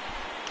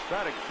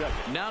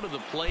 Now to the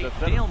plate,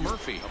 Dale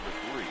Murphy. Number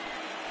 3,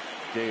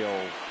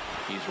 Dale.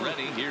 He's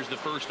ready. Here's the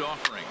first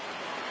offering.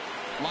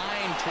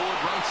 Line toward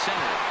right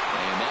center.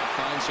 And that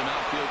finds some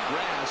outfield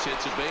grass.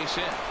 It's a base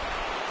hit.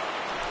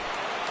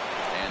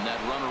 And that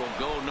runner will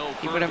go no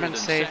further would have been than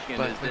safe, second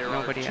but as with there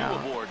nobody are 2 out.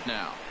 aboard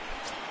now.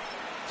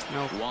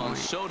 No Juan point.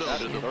 Soto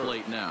to the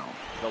plate now.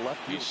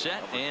 He's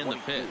set and the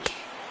pitch.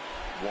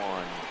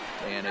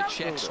 And a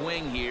check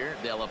swing here.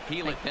 They'll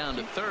appeal it down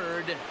to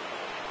third.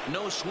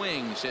 No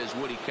swing, says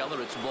Woody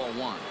Keller. It's ball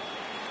 1.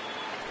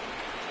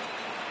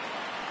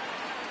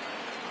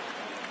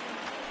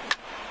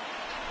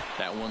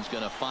 That one's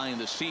going to find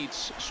the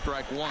seats.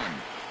 Strike 1.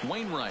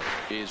 Wainwright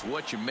is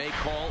what you may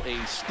call a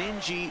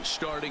stingy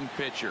starting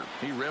pitcher.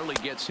 He rarely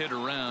gets hit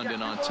around,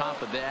 and on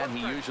top of that,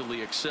 he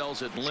usually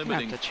excels at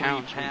limiting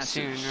free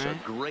passes. Soon, right? A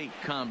great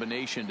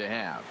combination to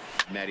have.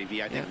 Matty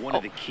V, I think one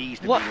of the keys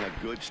to being a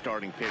good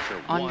starting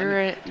pitcher,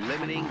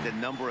 limiting the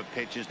number of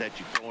pitches that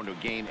you throw into a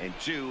game, and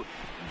 2,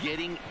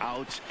 getting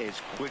outs as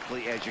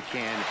quickly as you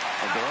can.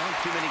 And there aren't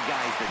too many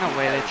guys that do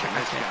better than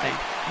this guy.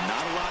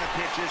 Not a lot of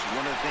pitches.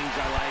 One of the things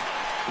I like,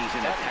 he's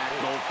in attack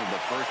mode from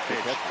the first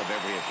pitch of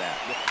every at-bat.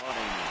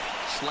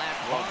 Slap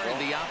hard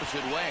the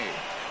opposite way.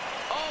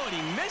 Oh, and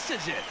he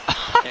misses it.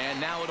 And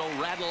now it'll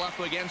rattle up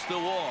against the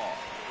wall.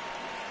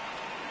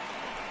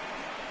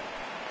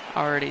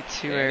 Already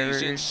 2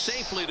 errors. He's in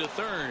safely to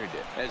third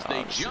as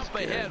they jump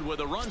ahead with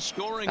a run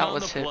scoring that on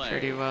the play. was hit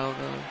pretty well,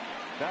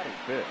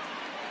 though.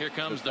 Here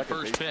comes the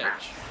first pitch.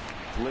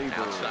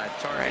 Outside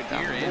target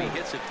here, and he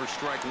hits it for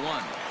strike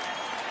 1.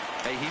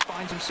 Hey, he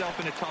finds himself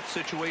in a tough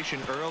situation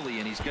early,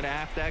 and he's going to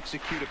have to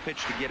execute a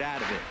pitch to get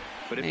out of it.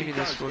 But if he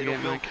does, it'll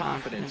build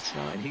confidence,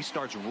 and he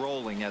starts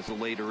rolling as the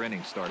later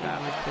innings start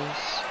happening.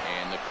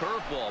 And the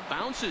curveball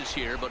bounces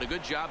here, but a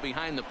good job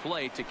behind the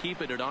plate to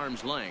keep it at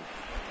arm's length.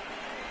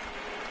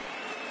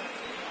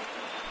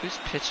 Who's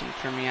pitching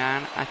for me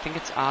on? I think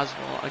it's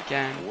Oswald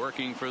again.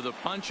 Working for the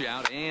punch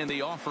out and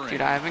the offering.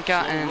 Dude, I haven't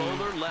gotten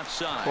roller left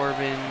side.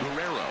 Corbin.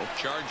 Guerrero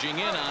charging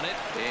in on it,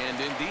 and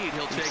indeed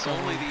he'll take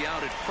only the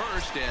out at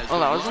first as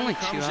that was the only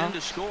run 2 comes outs. in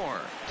to score.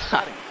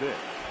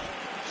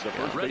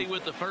 Ready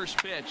with the first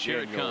pitch. Here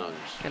it comes.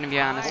 Gonna be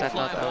honest, I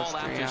thought that was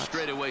 3 outs.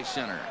 Straightaway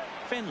center.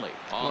 Finley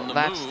on the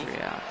that's move.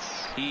 3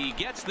 outs. He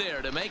gets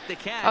there to make the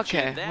catch.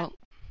 Okay, well,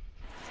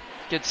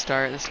 good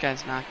start. This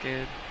guy's not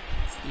good.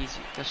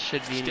 Easy. This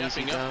should be an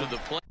easy go. Up to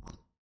the plate.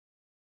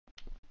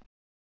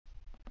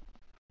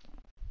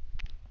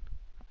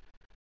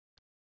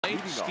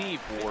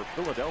 Steve for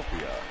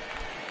Philadelphia,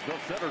 the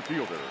center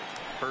fielder.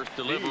 First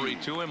delivery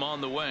to him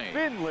on the way.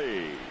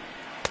 Finley.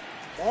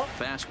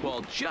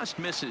 Fastball just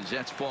misses.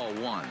 That's ball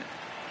 1.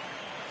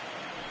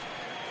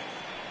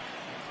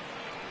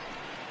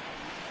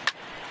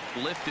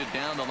 Lifted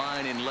down the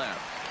line in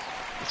left.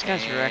 This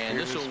guy's record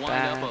this will is wind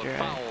bad, up a right?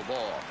 foul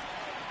ball.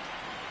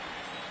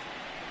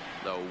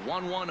 The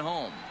 1-1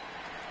 home.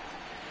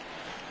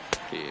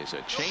 Is a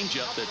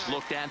changeup that's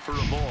looked at for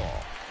a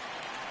ball.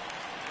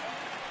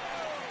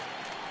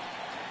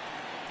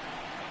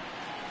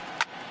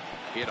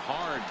 Hit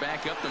hard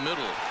back up the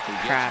middle.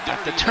 Crap, I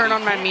have to turn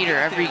on my meter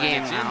every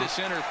game now. Into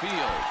center field.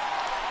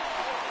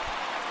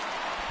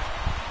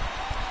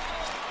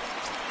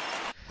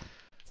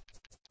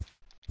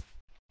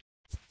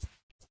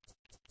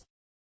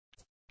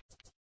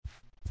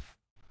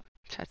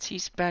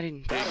 Tatis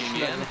batting.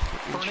 Again,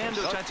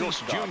 Fernando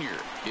Tatis Jr.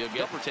 He'll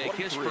get to take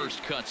his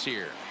first cuts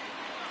here.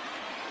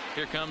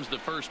 Here comes the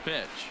first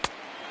pitch.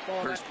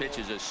 First pitch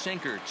is a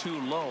sinker,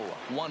 too low,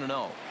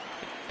 1-0.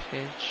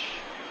 Pitch.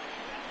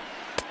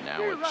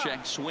 Now a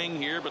check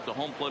swing here, but the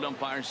home plate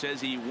umpire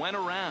says he went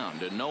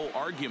around and no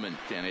argument,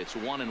 and it's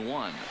 1-1.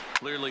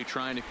 Clearly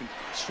trying to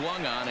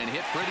swung on and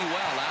hit pretty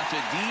well out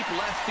to deep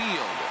left field.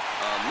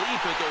 A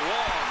leap at the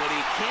wall, but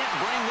he can't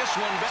bring this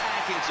one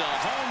back. It's a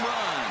home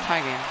run.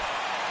 Tie game.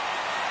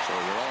 So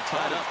we're all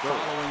tied up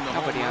following the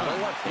Nobody home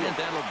run. out. And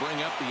that'll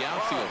bring up the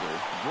outfielder.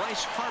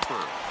 Bryce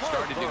Harper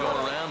started to go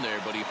around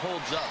there, but he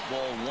holds up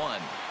ball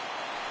one.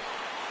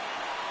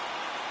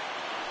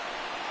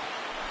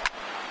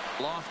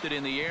 Lofted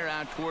in the air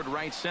out toward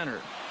right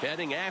center.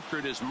 Heading after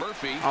it is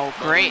Murphy. Oh,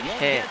 great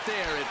hit.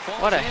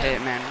 What a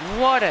hit, man.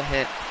 What a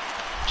hit.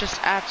 Just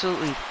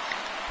absolutely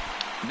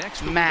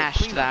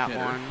mashed that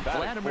one.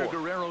 Vladimir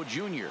Guerrero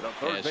Jr.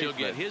 as he'll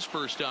get his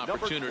first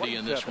opportunity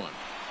in this one.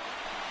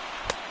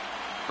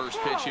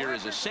 First pitch here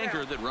is a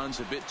sinker that runs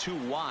a bit too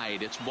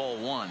wide. It's ball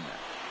one.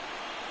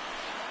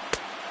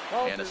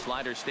 And a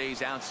slider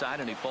stays outside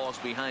and he falls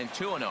behind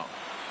 2-0.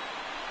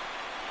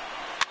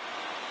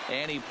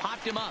 And he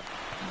popped him up.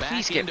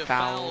 Back into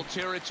foul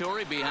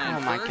territory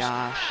behind first. Oh my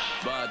gosh.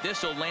 But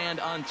this will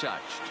land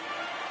untouched.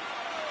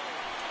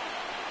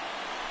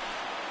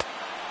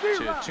 To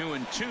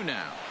 2-2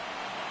 now.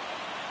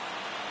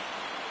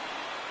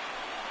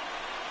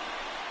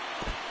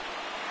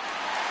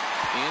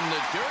 In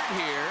the dirt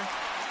here.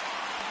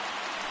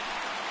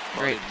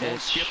 Great pitch. Won't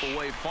pitch. skip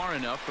away far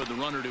enough for the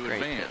runner to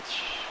Great advance.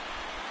 Pitch.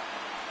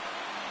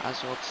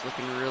 Oswald's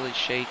looking really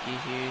shaky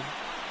here.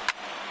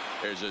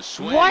 There's a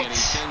swing what? And he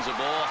sends a ball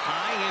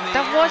high in the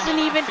that air wasn't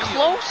even field.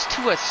 close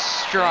to a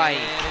strike.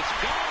 And it's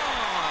gone.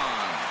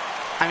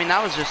 I mean,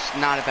 that was just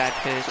not a bad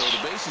pitch. So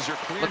the bases are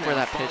clear. Look where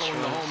that pitch following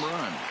was. the home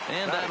run.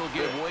 And that'll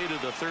give way to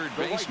the third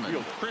baseman,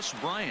 Chris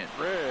Bryant.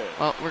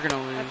 Well, we're going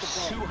to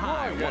lose. Too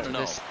high, 1-0.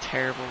 This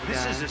terrible guy.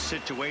 This is a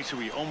situation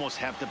where you almost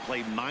have to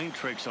play mind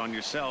tricks on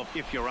yourself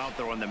if you're out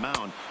there on the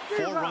mound.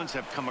 4 runs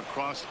have come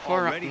across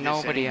already this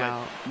nobody inning,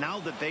 out. but now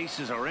the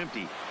bases are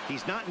empty.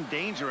 He's not in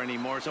danger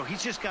anymore, so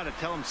he's just got to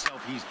tell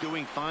himself he's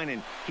doing fine,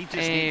 and he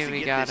just needs to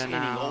get this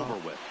inning over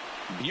with.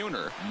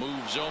 Buhner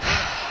moves over.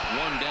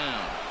 1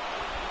 down.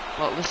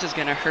 Well, this is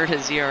going to hurt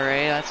his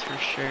ERA, that's for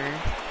sure.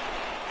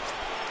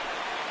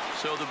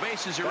 So the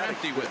bases are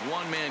empty with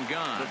 1 man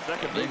gone.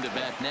 Then to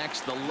bat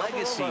next, the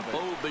legacy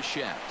Bo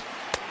Bichette.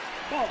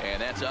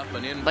 And that's up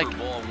and in for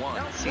ball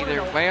one. It's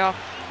either way off,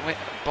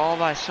 ball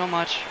by so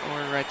much, or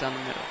right down the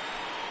middle.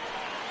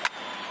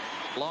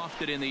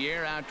 Lofted in the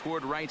air out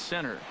toward right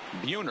center.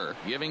 Buhner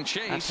giving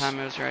chase. That time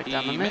it was right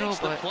down the He middle, makes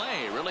the but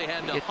play. Really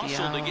had to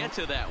hustle to get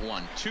to that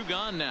one. 2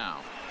 gone now.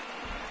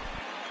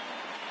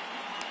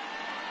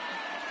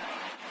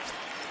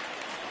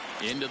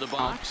 Into the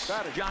box,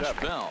 Josh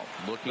Bell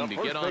looking to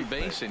get on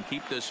base and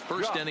keep this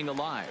first inning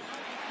alive.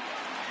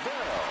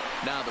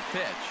 Now the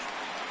pitch.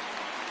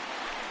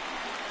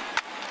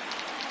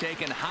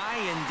 Taken high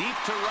and deep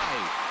to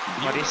right.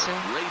 What do you say?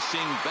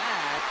 Racing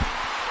back.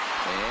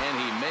 And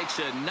he makes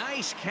a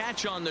nice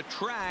catch on the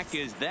track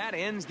as that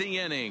ends the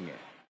inning.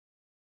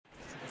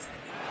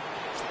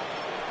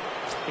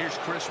 Here's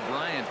Chris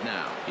Bryant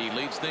now. He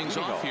leads things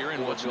off here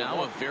in what's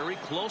now a very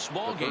close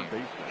ball game.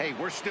 Hey,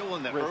 we're still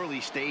in the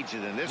early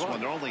stages in this one.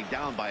 They're only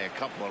down by a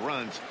couple of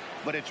runs,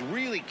 but it's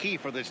really key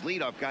for this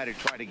leadoff guy to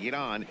try to get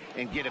on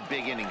and get a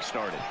big inning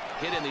started.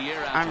 Hit in the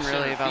air out I'm to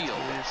really center about field.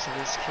 to lose to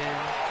this kid.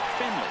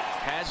 Finley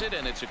has it,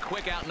 and it's a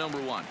quick out, number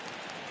 1.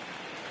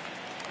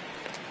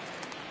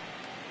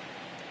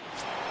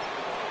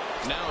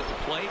 Now at the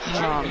plate.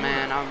 Oh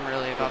man, I'm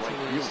really about to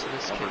lose to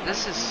this kid.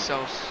 This is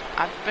so.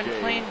 I've been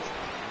playing.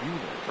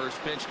 First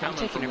pitch I'm coming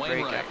taking from a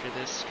break Wainwright. after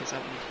this because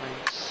I've been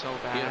playing so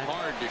Hit bad.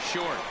 hard to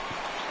short.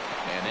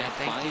 And that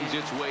finds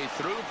its way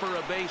through for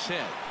a base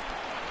hit.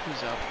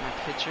 Who's up? My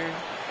pitcher?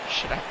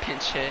 Should I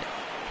pinch hit?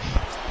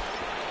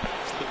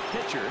 The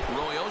pitcher,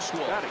 Roy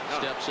Oswald,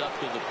 steps up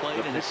to the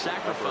plate in a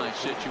sacrifice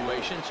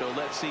situation. So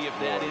let's see if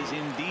that is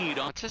indeed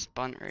on. What's his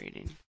bunt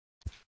rating?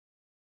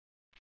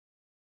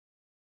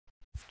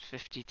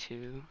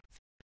 52.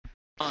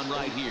 On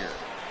right here.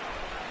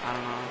 I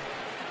don't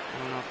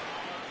know if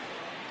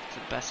it's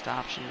the best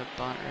option to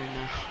bunt right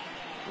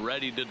now.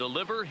 Ready to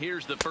deliver.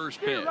 Here's the first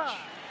pitch.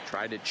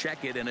 Try to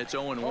check it, and it's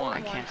 0-1.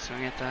 I can't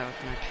swing at that with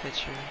my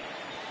pitcher.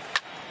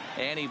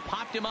 And he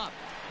popped him up.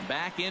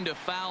 Back into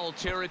foul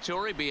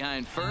territory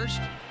behind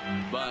first.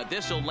 But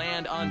this will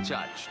land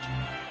untouched.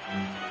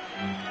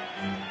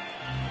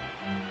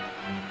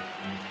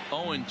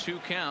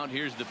 0-2 count.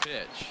 Here's the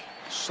pitch.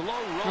 Slow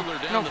roller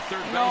down the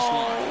third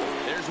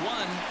baseline. There's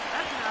one.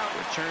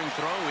 Return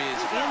throw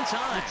is in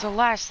time. It's the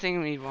last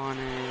thing we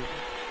wanted.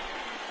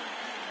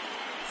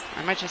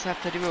 I might just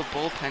have to do a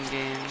bullpen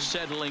game.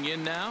 Settling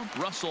in now,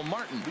 Russell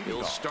Martin.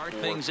 He'll start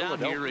things out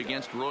here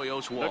against Roy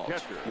Oswalt.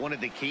 One of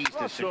the keys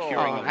to securing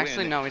a win.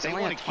 Actually, no, he's they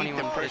only want at to keep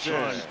 21 the pressure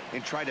pitches. on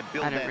and try to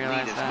build that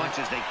lead as much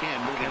as they can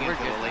moving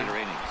into the later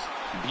innings.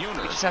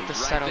 Buhner we just have to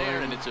settle right there,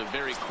 in. And it's a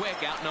very quick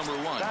out number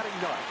one.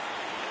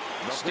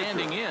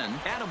 Standing in,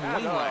 Adam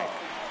Wainwright.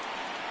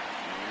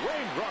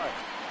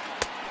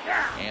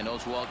 And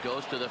Oswalt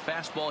goes to the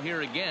fastball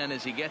here again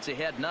as he gets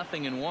ahead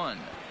 0-1.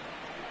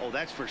 Oh,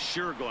 that's for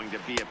sure going to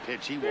be a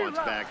pitch he wants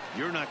back.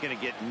 You're not going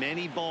to get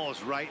many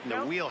balls right in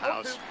the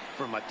wheelhouse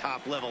from a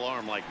top-level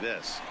arm like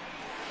this.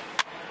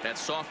 That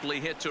softly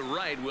hit to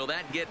right. Will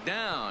that get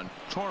down?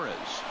 Torres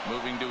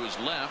moving to his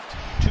left.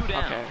 2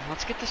 down. Okay,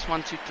 let's get this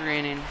 1-2-3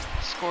 inning.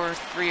 Score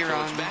 3 So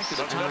runs. it's back to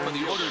the top of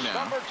the order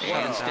now.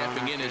 And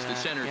stepping in is the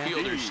center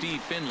fielder,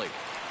 Steve Finley.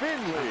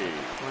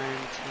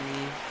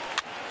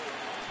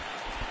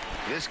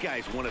 This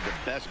guy's one of the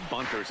best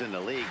bunters in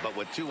the league, but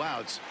with 2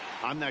 outs,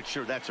 I'm not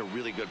sure that's a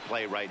really good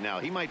play right now.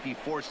 He might be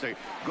forced to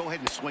go ahead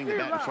and swing the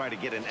bat and try to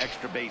get an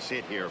extra base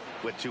hit here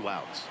with 2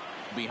 outs.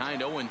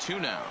 Behind 0-2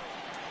 now.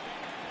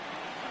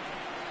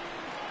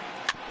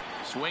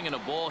 Swinging a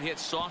ball hit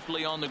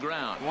softly on the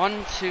ground.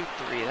 1, 2,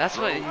 3. That's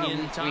what we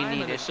time,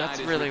 needed.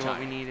 That's really what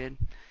we needed.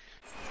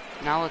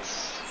 Now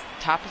let's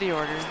top of the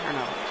order. Or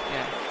no,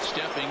 yeah.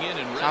 Stepping in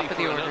and ready Top of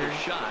the for order. another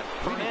shot.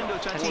 Fernando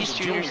Tatis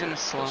Jr.'s in a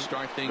slump.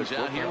 Start things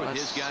out here with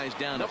his guys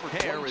down a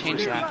pair as we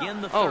Change that.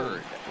 begin the Oh,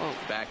 third. whoa.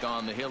 Back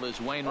on the hill is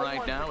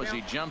Wainwright now as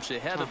he jumps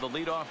ahead of the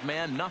leadoff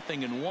man.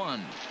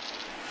 0-1.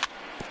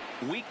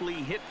 Weekly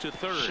hit to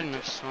third. Shouldn't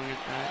have swung at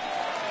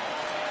that.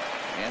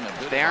 And a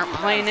bit They of aren't a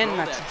playing high in, throw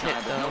that's that a hit,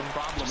 time, but though. no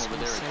problem Just over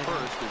gonna there say at that.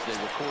 first as they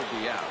record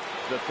the out.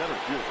 The center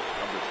fielder,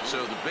 number 3.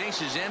 So the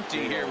base is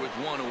empty here with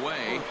 1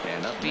 away.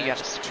 And up We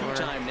gotta next, score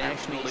two-time at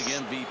National League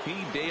least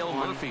MVP Dale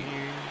 1 Murphy.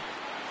 here.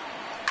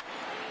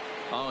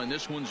 Oh, and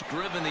this one's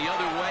driven the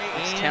other way.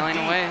 It's and tailing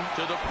deep away.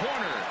 to the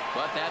corner,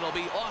 but that'll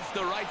be off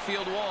the right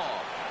field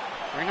wall.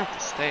 We're gonna have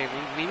to stay.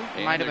 We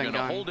And might have they're been going to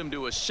gone. hold him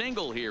to a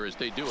single here as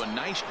they do a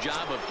nice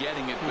job of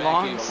getting it back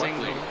Long in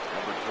single. quickly.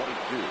 Number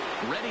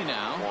 22. Ready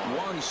now,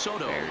 Juan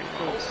Soto. Very 0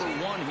 close. for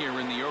 1 here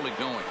in the early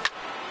going.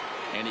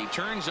 And he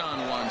turns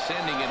on one,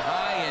 sending it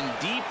high and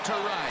deep to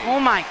right. Oh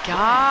my Back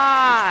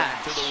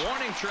god! to the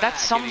warning track, That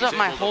sums and up he's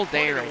my able to whole put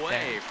day it right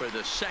away there. for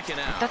the second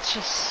out. That's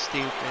just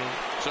stupid.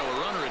 So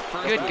a runner at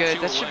first. Good, with good.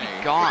 2 That should be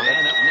away. gone.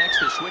 And up next,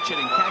 the switch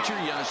hitting catcher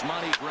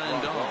Yasmani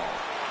Grandal.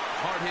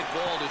 Hard hit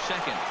ball to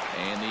second,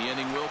 and the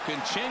inning will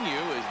continue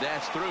as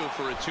that's through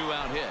for a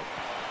 2-out hit.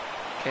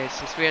 Okay,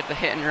 since we had the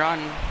hit and run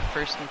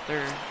first and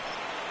third.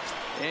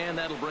 And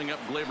that'll bring up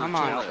Gleyber Come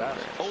on. Torres.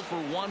 0 for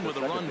 1 with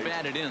a run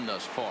batted in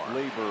thus far.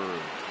 Gleyber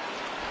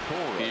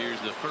Torres.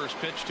 Here's the first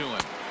pitch to him,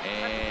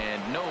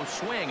 and no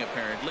swing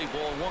apparently.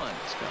 Ball 1.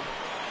 Let's go.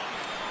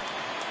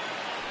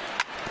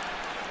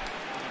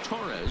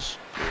 Torres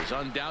is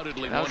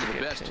undoubtedly That one was of a the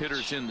good best pitch.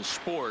 hitters in the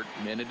sport,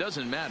 and it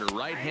doesn't matter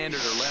right-handed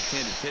or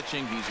left-handed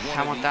pitching. He's one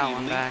I of want the that elite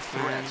one back,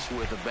 threats man.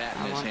 with a bat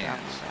in I his want that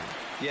hands. one back.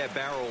 Yeah,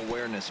 barrel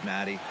awareness,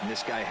 Matty. And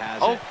this guy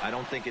has Oh, it. I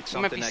don't think it's he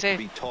might something be that safe.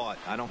 can be taught.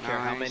 I don't care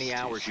how Nice, many too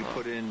hours you slow.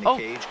 put it in the Oh,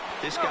 cage.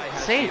 This guy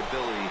has safe. the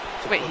ability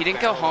to Wait, put he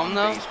didn't go barrel home, on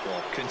though?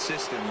 baseball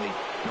consistently,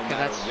 no Okay,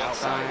 matter that's what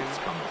side fine. it's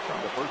coming from.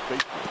 The first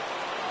baseman.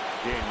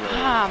 January.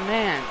 Ah,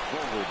 man.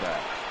 Forward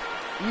back.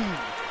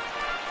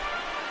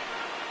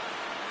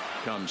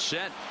 Comes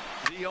set,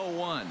 the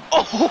 0-1.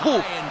 Oh, High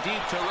and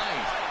deep to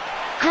right.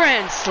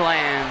 grand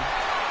slam.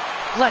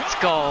 Let's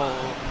go.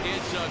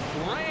 It's a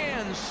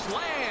grand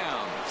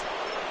slam.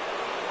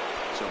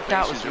 So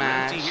That bases was are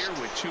empty mashed.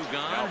 here with 2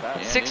 gone.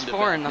 And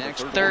 6-4 in the into bat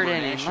next, third former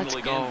inning. National Let's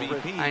League go.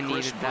 MVP, I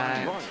Chris needed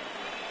that. Bryant.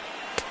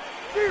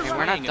 Okay,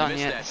 we're not Swing and done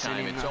missed yet that this time.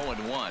 inning, It's though.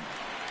 0-1.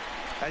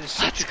 That is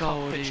such Let's a go,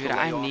 tough pitch dude. to lay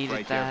I off needed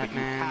right there, that, but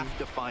you man. have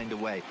to find a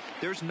way.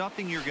 There's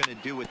nothing you're going to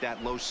do with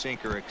that low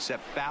sinker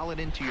except foul it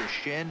into your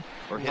shin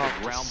or hit Love a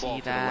to ground ball see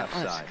to the that. left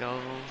Let's side. go.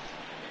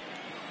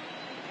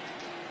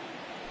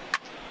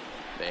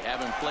 They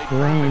haven't played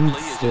Grand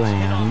perfectly as it's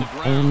hit on the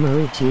Slam,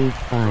 ground. emoji The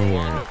fire.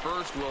 runner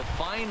first will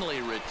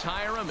finally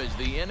retire him as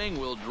the inning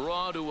will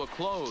draw to a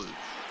close.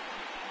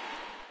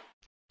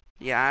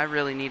 Yeah, I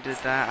really needed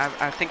that.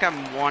 I think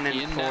I'm 1 and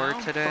In 4 now,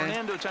 today.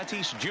 Fernando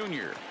Tatis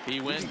Jr. He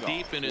went Leading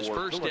deep off in his for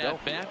first at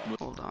Philadelphia. bat.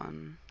 Hold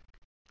on.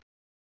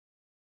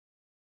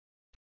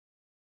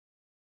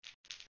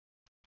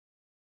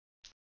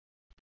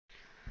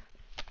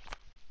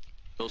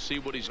 We'll see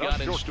what he's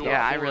got in store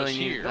Yeah, I for really us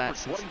needed here. that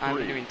since I'm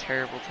doing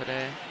terrible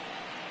today.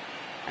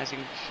 As you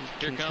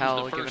Here can comes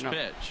tell, the first giving up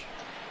pitch.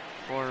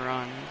 4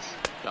 runs.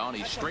 Oh, and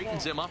he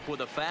straightens him up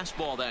with a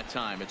fastball that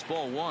time. It's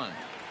ball 1.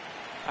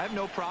 I have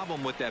no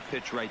problem with that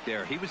pitch right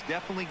there. He was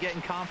definitely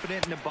getting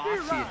confident in the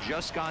box. He had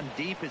just gone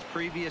deep his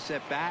previous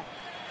at bat.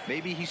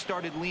 Maybe he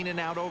started leaning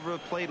out over the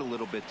plate a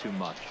little bit too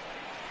much.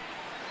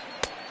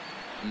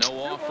 No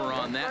offer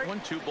on that one.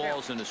 2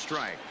 balls and a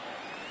strike.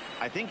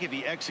 I think if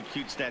he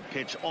executes that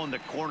pitch on the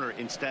corner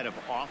instead of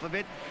off of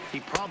it, he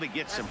probably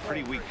gets some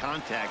pretty weak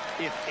contact,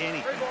 if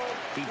anything.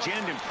 He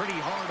jammed him pretty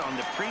hard on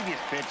the previous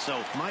pitch,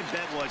 so my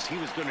bet was he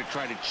was going to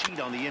try to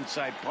cheat on the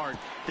inside part,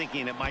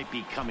 thinking it might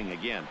be coming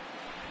again.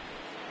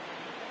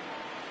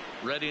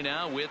 Ready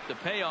now with the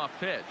payoff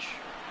pitch.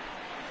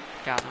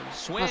 Got him.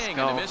 Swing and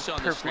a miss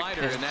on the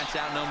slider, and that's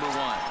out number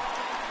 1.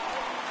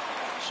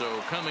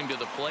 So coming to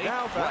the plate,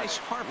 Bryce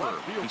Harper.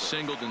 He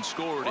singled and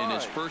scored in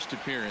his first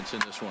appearance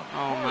in this one.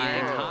 Oh my!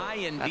 And high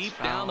and that's deep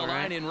foul, down the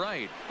line right? in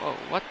right. Whoa!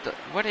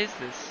 What is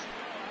this?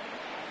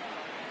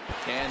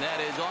 And that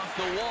is off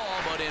the wall,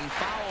 but in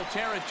foul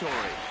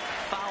territory.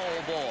 Foul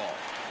ball.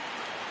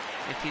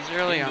 If he's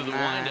early Into on the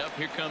that, windup,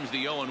 here comes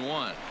the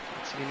 0-1.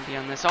 it's gonna be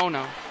on this. Oh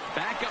no!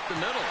 Back up the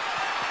middle.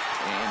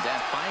 And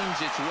that finds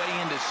its way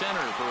into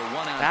center for a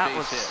 1-out That base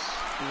was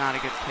hit. not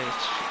a good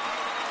pitch.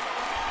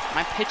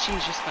 My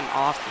pitching's just been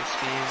off this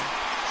game.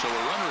 So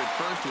a runner at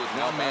first with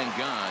one man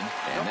gone,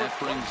 and that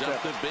brings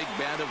up the big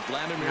bat of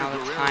Vladimir Now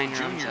the Guerrero tying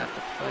runs Jr. at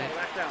the plate.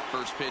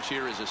 First pitch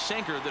here is a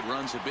sinker that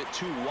runs a bit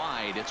too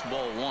wide. It's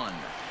ball 1.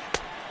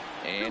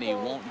 And he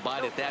won't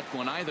bite at that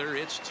one either.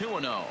 It's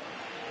 2-0.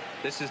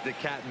 This is the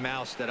cat and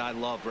mouse that I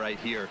love right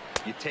here.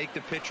 You take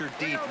the pitcher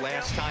deep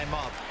last time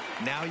up.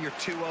 Now you're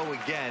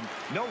 2-0 again.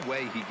 No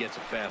way he gets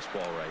a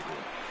fastball right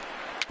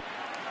here.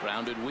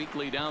 Grounded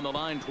weakly down the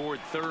line toward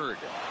third.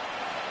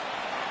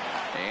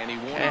 And he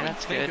won't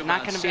that's think good.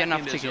 Not about going to be enough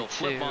second to as he'll get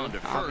flip two, on to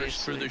first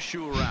obviously. for the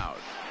sure out.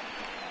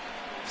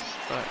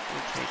 But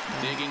we'll take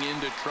that. Digging in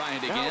to try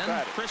it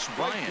again. Chris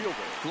Bryant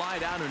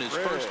flied out in his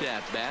first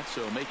at-bat,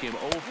 so make him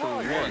 0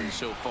 for 1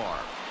 so far.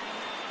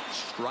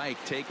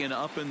 Strike taken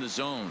up in the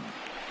zone.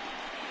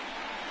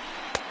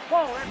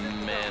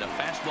 Man, a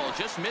fastball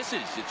just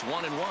misses. It's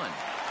 1-1.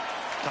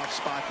 Tough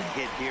spot to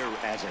hit here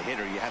as a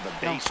hitter. You have a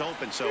base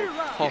open, so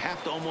you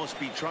have to almost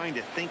be trying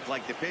to think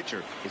like the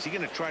pitcher. Is he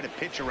going to try to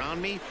pitch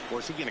around me, or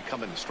is he going to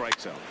come in the strike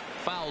zone?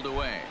 Fouled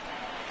away.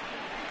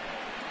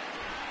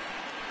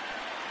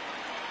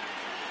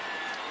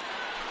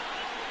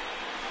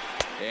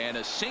 And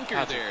a sinker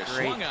That's there. a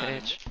great Swung on.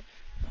 pitch.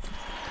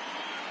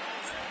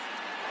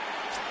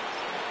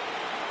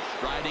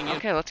 Striding in.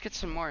 Okay, let's get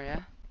some more,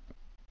 yeah?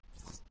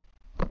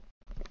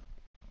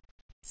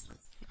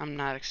 I'm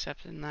not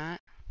accepting that.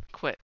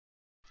 Quit.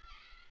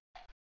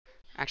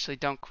 Actually,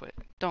 don't quit.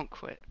 Don't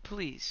quit.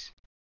 Please.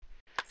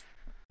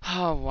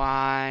 Oh,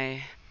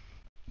 why?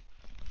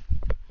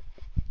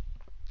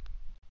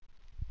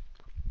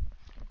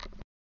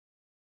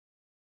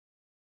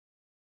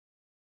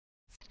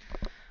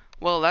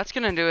 Well, that's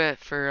gonna do it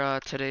for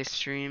today's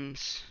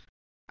streams.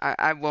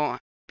 I won't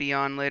be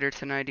on later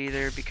tonight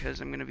either because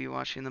I'm gonna be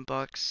watching the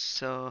Bucks.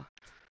 So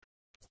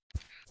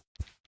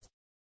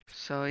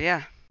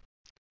yeah.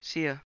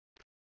 See ya.